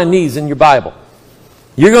underline these in your Bible.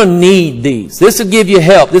 You're going to need these. This will give you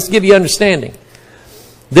help. This will give you understanding.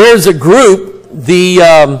 There's a group,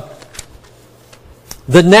 the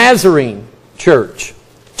Nazarene Church.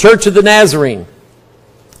 Church of the Nazarene.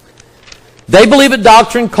 They believe a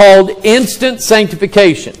doctrine called instant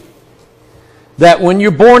sanctification. That when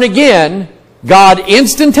you're born again, God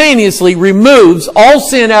instantaneously removes all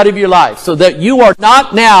sin out of your life so that you are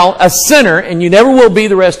not now a sinner and you never will be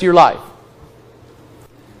the rest of your life.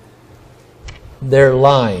 They're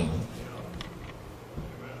lying.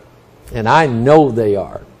 And I know they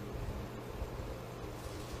are.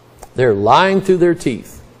 They're lying through their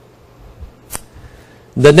teeth.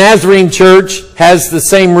 The Nazarene Church has the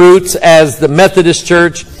same roots as the Methodist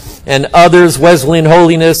Church and others, Wesleyan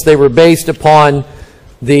Holiness. They were based upon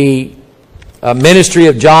the ministry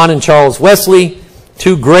of John and Charles Wesley,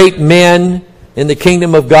 two great men in the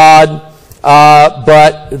kingdom of God,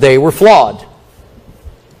 but they were flawed.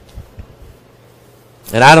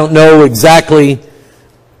 And I don't know exactly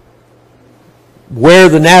where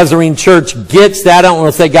the Nazarene Church gets that. I don't know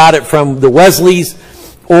if they got it from the Wesleys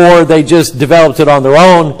or they just developed it on their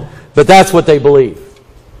own, but that's what they believe.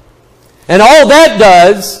 And all that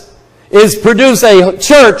does is produce a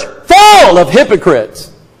church full of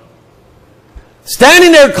hypocrites,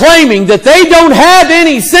 standing there claiming that they don't have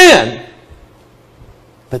any sin,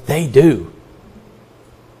 but they do.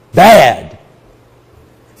 Bad.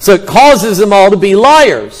 So it causes them all to be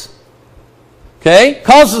liars. Okay?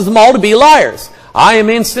 Causes them all to be liars. I am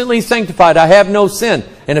instantly sanctified. I have no sin.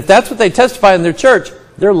 And if that's what they testify in their church,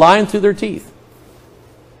 they're lying through their teeth.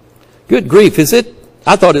 Good grief, is it?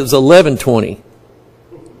 I thought it was 11:20.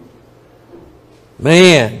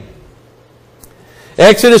 Man.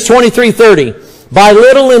 Exodus 23:30. By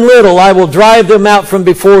little and little I will drive them out from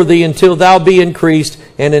before thee until thou be increased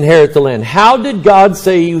and inherit the land. How did God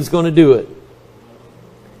say he was going to do it?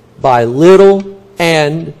 By little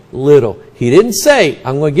and little. He didn't say,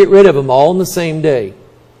 I'm going to get rid of them all in the same day.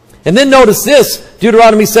 And then notice this,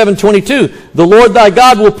 Deuteronomy 7:22. The Lord thy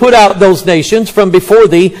God will put out those nations from before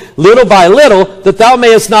thee, little by little, that thou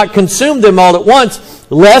mayest not consume them all at once,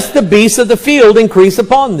 lest the beasts of the field increase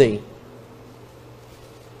upon thee.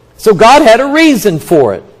 So God had a reason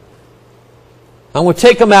for it. I'm going to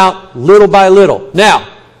take them out little by little. Now,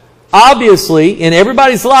 obviously, in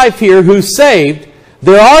everybody's life here who's saved,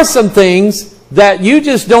 there are some things that you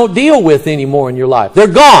just don't deal with anymore in your life. They're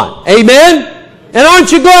gone. Amen? And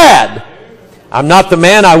aren't you glad? I'm not the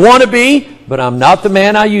man I want to be, but I'm not the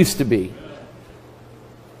man I used to be.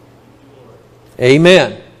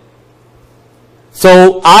 Amen.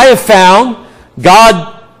 So I have found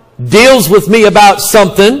God deals with me about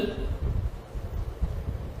something.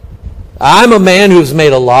 I'm a man who's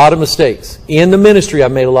made a lot of mistakes. In the ministry,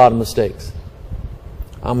 I've made a lot of mistakes.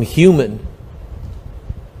 I'm human.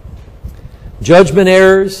 Judgment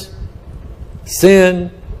errors,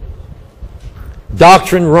 sin,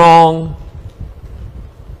 doctrine wrong.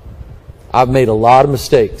 I've made a lot of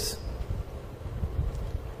mistakes.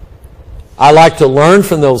 I like to learn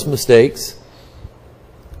from those mistakes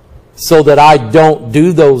so that I don't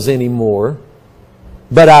do those anymore.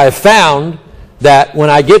 But I have found that when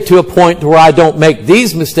I get to a point where I don't make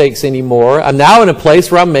these mistakes anymore, I'm now in a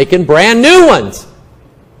place where I'm making brand new ones.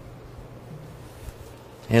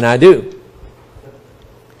 And I do.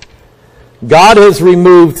 God has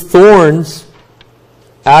removed thorns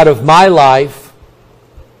out of my life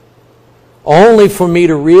only for me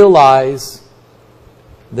to realize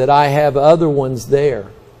that I have other ones there.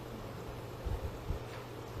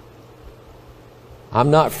 I'm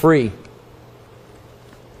not free.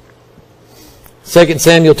 2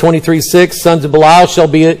 Samuel 23:6, sons of Belial shall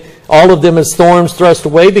be all of them as thorns thrust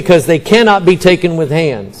away, because they cannot be taken with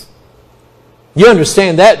hands. You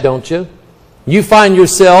understand that, don't you? You find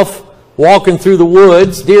yourself walking through the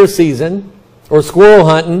woods, deer season, or squirrel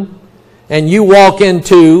hunting, and you walk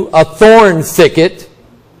into a thorn thicket.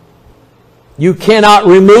 You cannot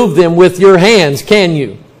remove them with your hands, can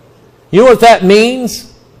you? You know what that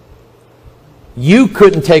means? You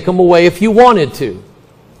couldn't take them away if you wanted to.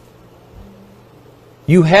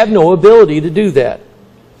 You have no ability to do that.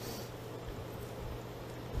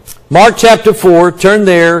 Mark chapter 4, turn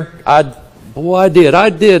there. I did. I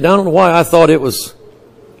don't know why I thought I was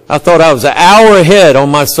an hour ahead on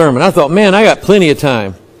my sermon. I thought, man, I got plenty of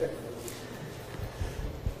time.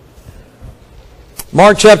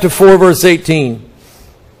 Mark chapter 4, verse 18.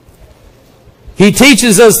 He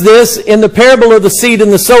teaches us this in the parable of the seed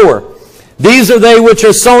and the sower. These are they which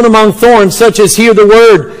are sown among thorns, such as hear the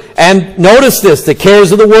word. And notice this, the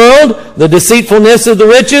cares of the world, the deceitfulness of the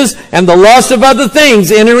riches, and the lust of other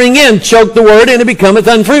things entering in choke the word, and it becometh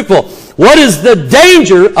unfruitful. What is the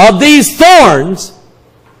danger of these thorns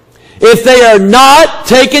if they are not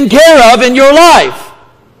taken care of in your life?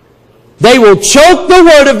 They will choke the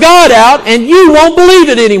word of God out, and you won't believe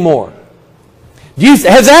it anymore. Has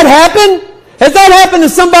that happened? Has that happened to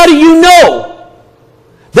somebody you know?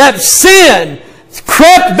 That sin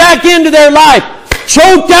crept back into their life,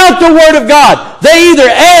 choked out the Word of God. They either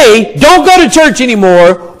A, don't go to church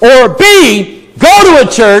anymore, or B, go to a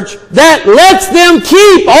church that lets them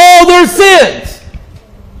keep all their sins.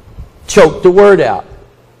 Choke the Word out.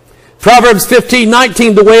 Proverbs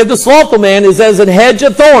 15:19, the way of the slothful man is as a hedge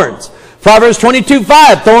of thorns. Proverbs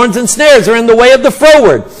 22:5, thorns and snares are in the way of the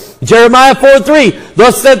froward. Jeremiah 4:3,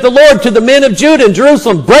 thus saith the Lord to the men of Judah and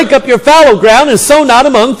Jerusalem, break up your fallow ground and sow not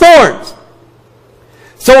among thorns.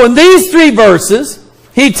 So in these three verses,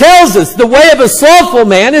 he tells us the way of a slothful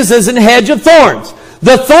man is as a hedge of thorns.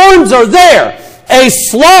 The thorns are there. A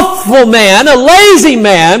slothful man, a lazy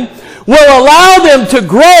man, will allow them to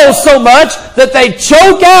grow so much that they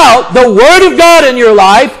choke out the Word of God in your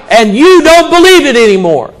life and you don't believe it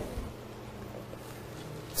anymore.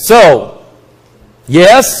 So,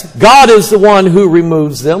 yes, God is the one who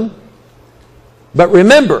removes them. But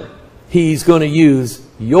remember, He's going to use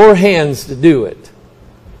your hands to do it.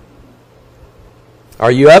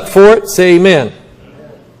 Are you up for it? Say amen.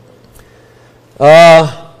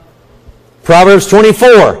 Proverbs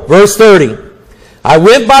 24, verse 30. I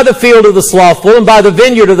went by the field of the slothful, and by the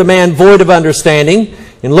vineyard of the man void of understanding.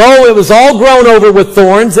 And lo, it was all grown over with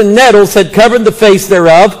thorns, and nettles had covered the face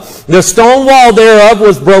thereof. The stone wall thereof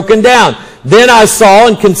was broken down. Then I saw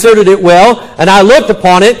and considered it well, and I looked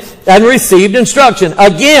upon it and received instruction.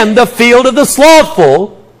 Again, the field of the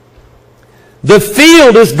slothful. The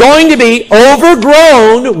field is going to be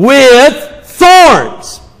overgrown with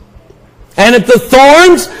thorns. And if the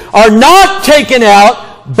thorns are not taken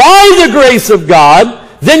out by the grace of God,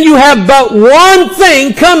 then you have but one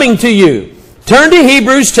thing coming to you. Turn to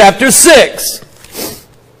Hebrews chapter 6.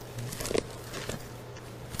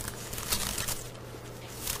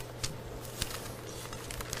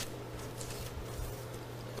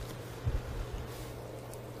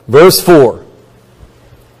 Verse 4.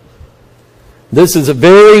 This is a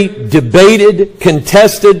very debated,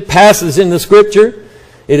 contested passage in the Scripture.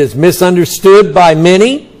 It is misunderstood by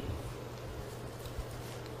many.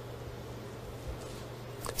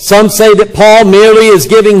 Some say that Paul merely is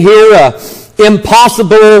giving here an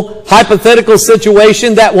impossible hypothetical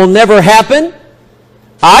situation that will never happen.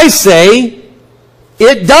 I say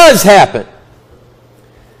it does happen.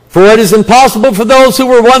 For it is impossible for those who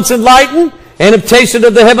were once enlightened and have tasted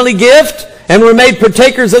of the heavenly gift and were made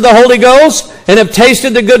partakers of the Holy Ghost, and have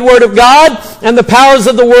tasted the good word of God and the powers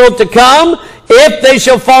of the world to come, if they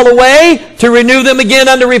shall fall away, to renew them again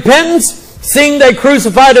unto repentance, seeing they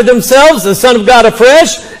crucified to themselves the Son of God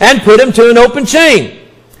afresh, and put him to an open shame.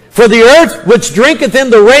 For the earth which drinketh in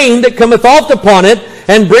the rain that cometh oft upon it,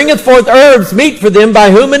 and bringeth forth herbs meet for them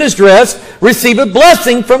by whom it is dressed, receiveth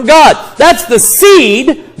blessing from God. That's the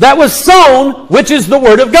seed that was sown, which is the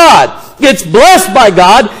Word of God. It's blessed by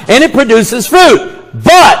God, and it produces fruit.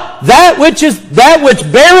 But that which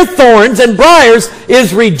beareth thorns and briars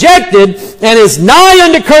is rejected, and is nigh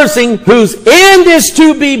unto cursing, whose end is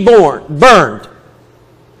to be burned.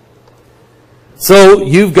 So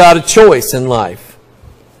you've got a choice in life.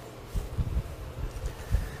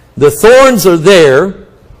 The thorns are there,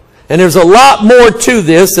 and there's a lot more to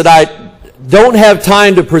this that I don't have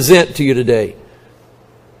time to present to you today.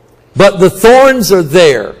 But the thorns are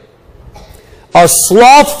there. A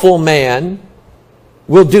slothful man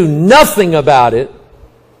will do nothing about it,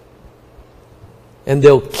 and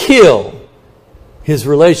they'll kill his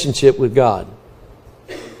relationship with God.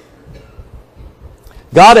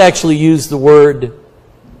 God actually used the word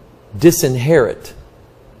disinherit.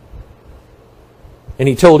 And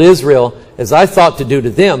He told Israel, as I thought to do to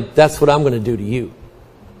them, that's what I'm going to do to you.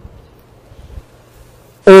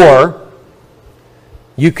 Or,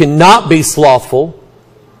 you cannot be slothful,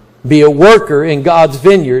 be a worker in God's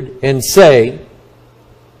vineyard, and say,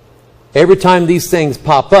 every time these things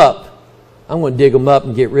pop up, I'm going to dig them up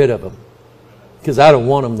and get rid of them, because I don't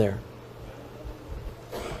want them there.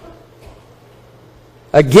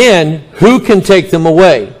 Again, who can take them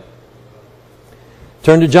away?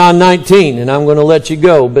 Turn to John 19, and I'm going to let you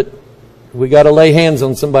go, but we got to lay hands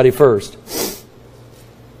on somebody first.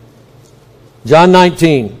 John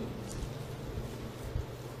 19.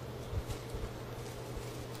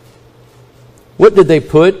 What did they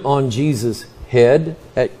put on Jesus' head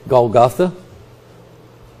at Golgotha?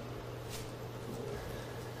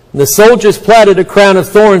 The soldiers plaited a crown of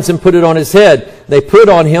thorns and put it on His head. They put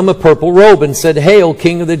on Him a purple robe and said, Hail,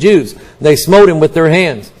 King of the Jews! They smote Him with their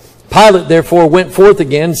hands. Pilate therefore went forth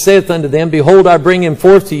again, and saith unto them, Behold, I bring Him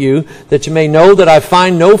forth to you, that you may know that I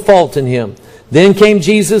find no fault in Him. Then came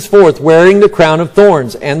Jesus forth, wearing the crown of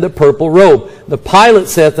thorns and the purple robe. The Pilate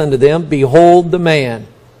saith unto them, Behold the man.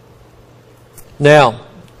 Now,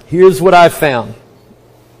 here's what I found.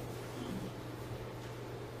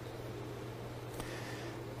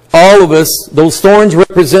 All of us, those thorns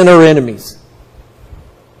represent our enemies.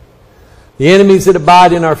 The enemies that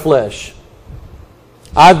abide in our flesh.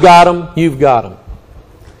 I've got them, you've got them.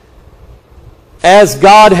 As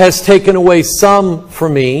God has taken away some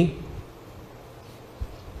from me,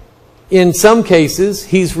 in some cases,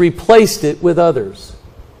 He's replaced it with others.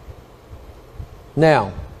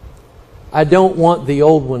 Now, I don't want the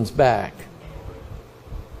old ones back.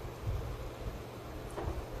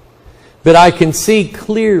 But I can see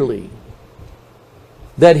clearly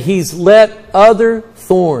that He's let other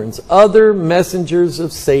thorns, other messengers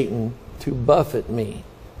of Satan, to buffet me.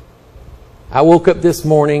 I woke up this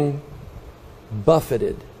morning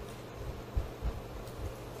buffeted.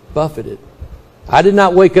 Buffeted. I did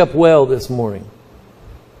not wake up well this morning.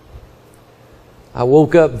 I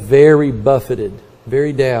woke up very buffeted,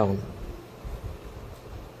 very down.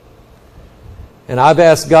 And I've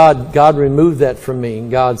asked God, God, remove that from me.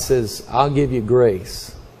 And God says, I'll give you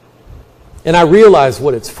grace. And I realize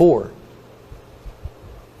what it's for.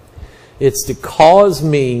 It's to cause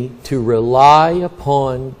me to rely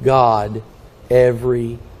upon God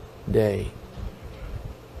every day.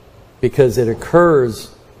 Because it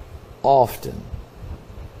occurs often.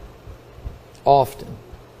 Often.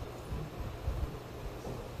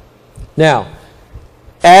 Now,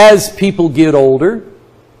 as people get older,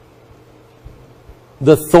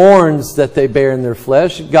 the thorns that they bear in their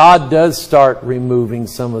flesh, God does start removing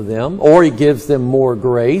some of them, or He gives them more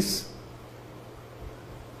grace.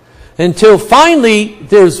 Until finally,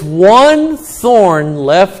 there's one thorn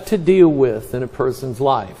left to deal with in a person's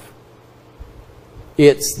life.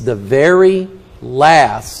 It's the very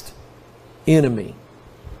last enemy.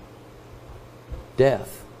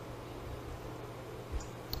 Death.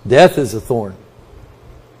 Death is a thorn.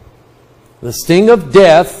 The sting of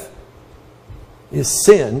death is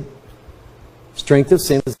sin. Strength of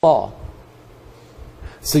sin is law.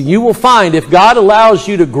 So you will find, if God allows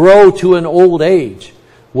you to grow to an old age,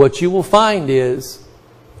 what you will find is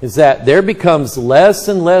that there becomes less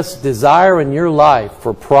and less desire in your life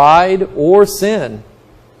for pride or sin.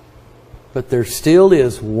 But there still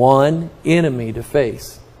is one enemy to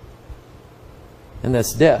face. And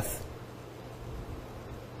that's death.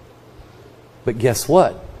 But guess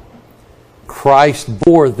what? Christ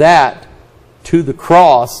bore that to the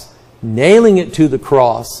cross, nailing it to the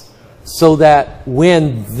cross, so that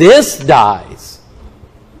when this dies,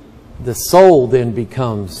 the soul then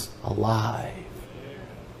becomes alive.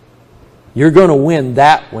 You're going to win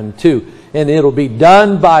that one too. And it'll be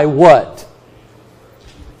done by what?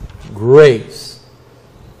 Grace.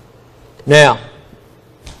 Now,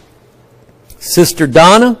 Sister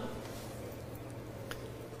Donna,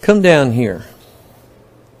 come down here.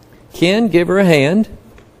 Ken, give her a hand.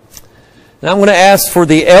 Now I'm going to ask for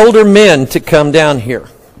the elder men to come down here.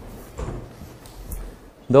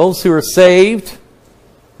 Those who are saved,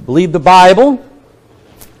 believe the Bible.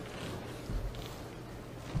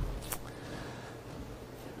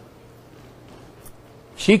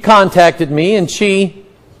 She contacted me and she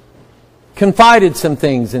confided some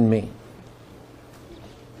things in me.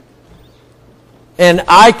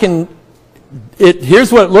 And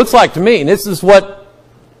here's what it looks like to me, and this is what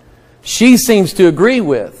she seems to agree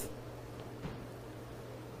with.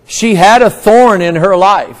 She had a thorn in her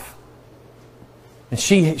life. And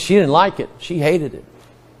she didn't like it. She hated it.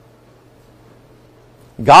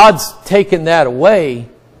 God's taken that away,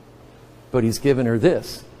 but He's given her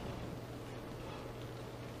this.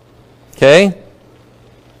 Okay?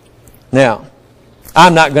 Now,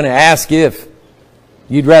 I'm not going to ask if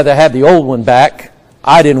you'd rather have the old one back.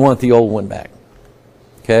 I didn't want the old one back.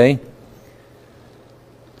 Okay?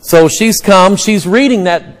 So she's reading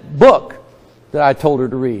that book that I told her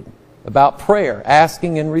to read about prayer,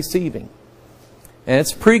 asking and receiving. And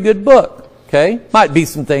it's a pretty good book. Okay? Might be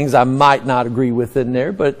some things I might not agree with in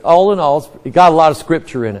there, but all in all, it got a lot of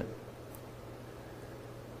scripture in it.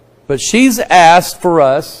 But she's asked for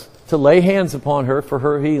us to lay hands upon her for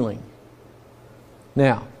her healing.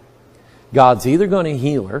 Now, God's either going to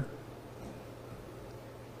heal her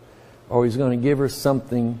or He's going to give her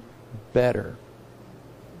something better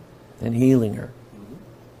than healing her.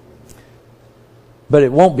 But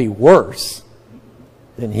it won't be worse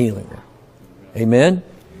than healing her. Amen?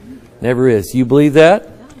 Never is. You believe that?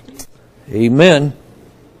 Amen.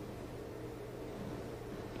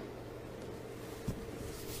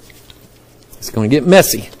 It's going to get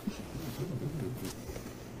messy.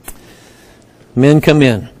 Men, come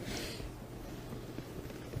in.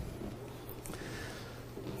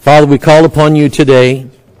 Father, we call upon You today.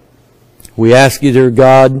 We ask You, dear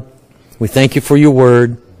God, we thank You for Your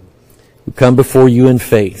word. We come before You in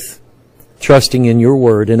faith, trusting in Your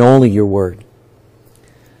word and only Your word.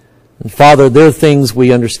 And Father, there are things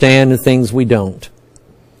we understand and things we don't.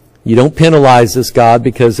 You don't penalize us, God,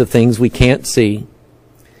 because of things we can't see.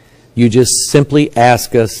 You just simply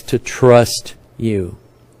ask us to trust You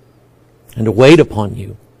and to wait upon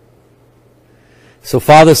You. So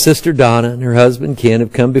Father, Sister Donna and her husband Ken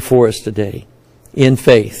have come before us today in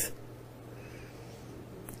faith.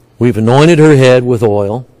 We've anointed her head with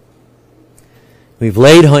oil. We've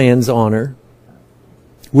laid hands on her.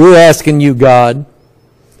 We're asking You, God,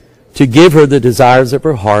 to give her the desires of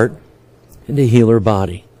her heart and to heal her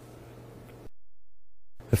body.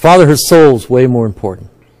 But Father, her soul's way more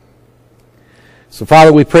important. So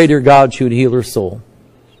Father, we pray, dear God, You would heal her soul.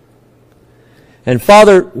 And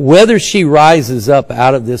Father, whether she rises up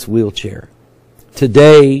out of this wheelchair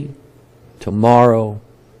today, tomorrow,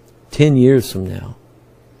 10 years from now,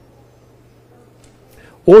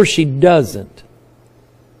 or she doesn't,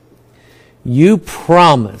 You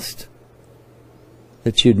promised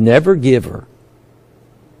that You'd never give her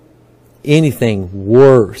anything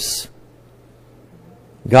worse.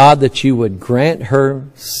 God, that You would grant her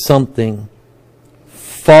something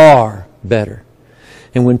far better.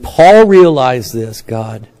 And when Paul realized this,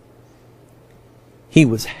 God, he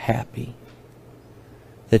was happy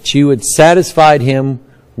that You had satisfied him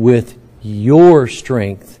with Your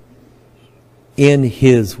strength in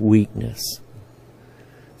his weakness.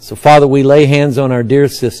 So, Father, we lay hands on our dear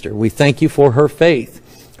sister. We thank You for her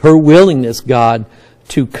faith, her willingness, God,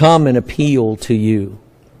 to come and appeal to You.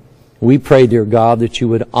 We pray, dear God, that You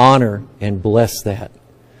would honor and bless that.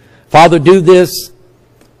 Father, do this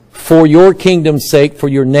for Your kingdom's sake, for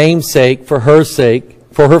Your name's sake, for her sake,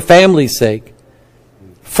 for her family's sake,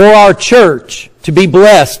 for our church to be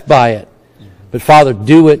blessed by it. But Father,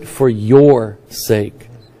 do it for Your sake.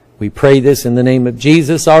 We pray this in the name of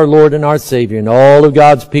Jesus, our Lord and our Savior, and all of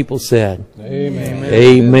God's people said, Amen.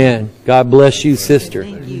 Amen. God bless you, sister.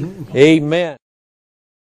 Amen.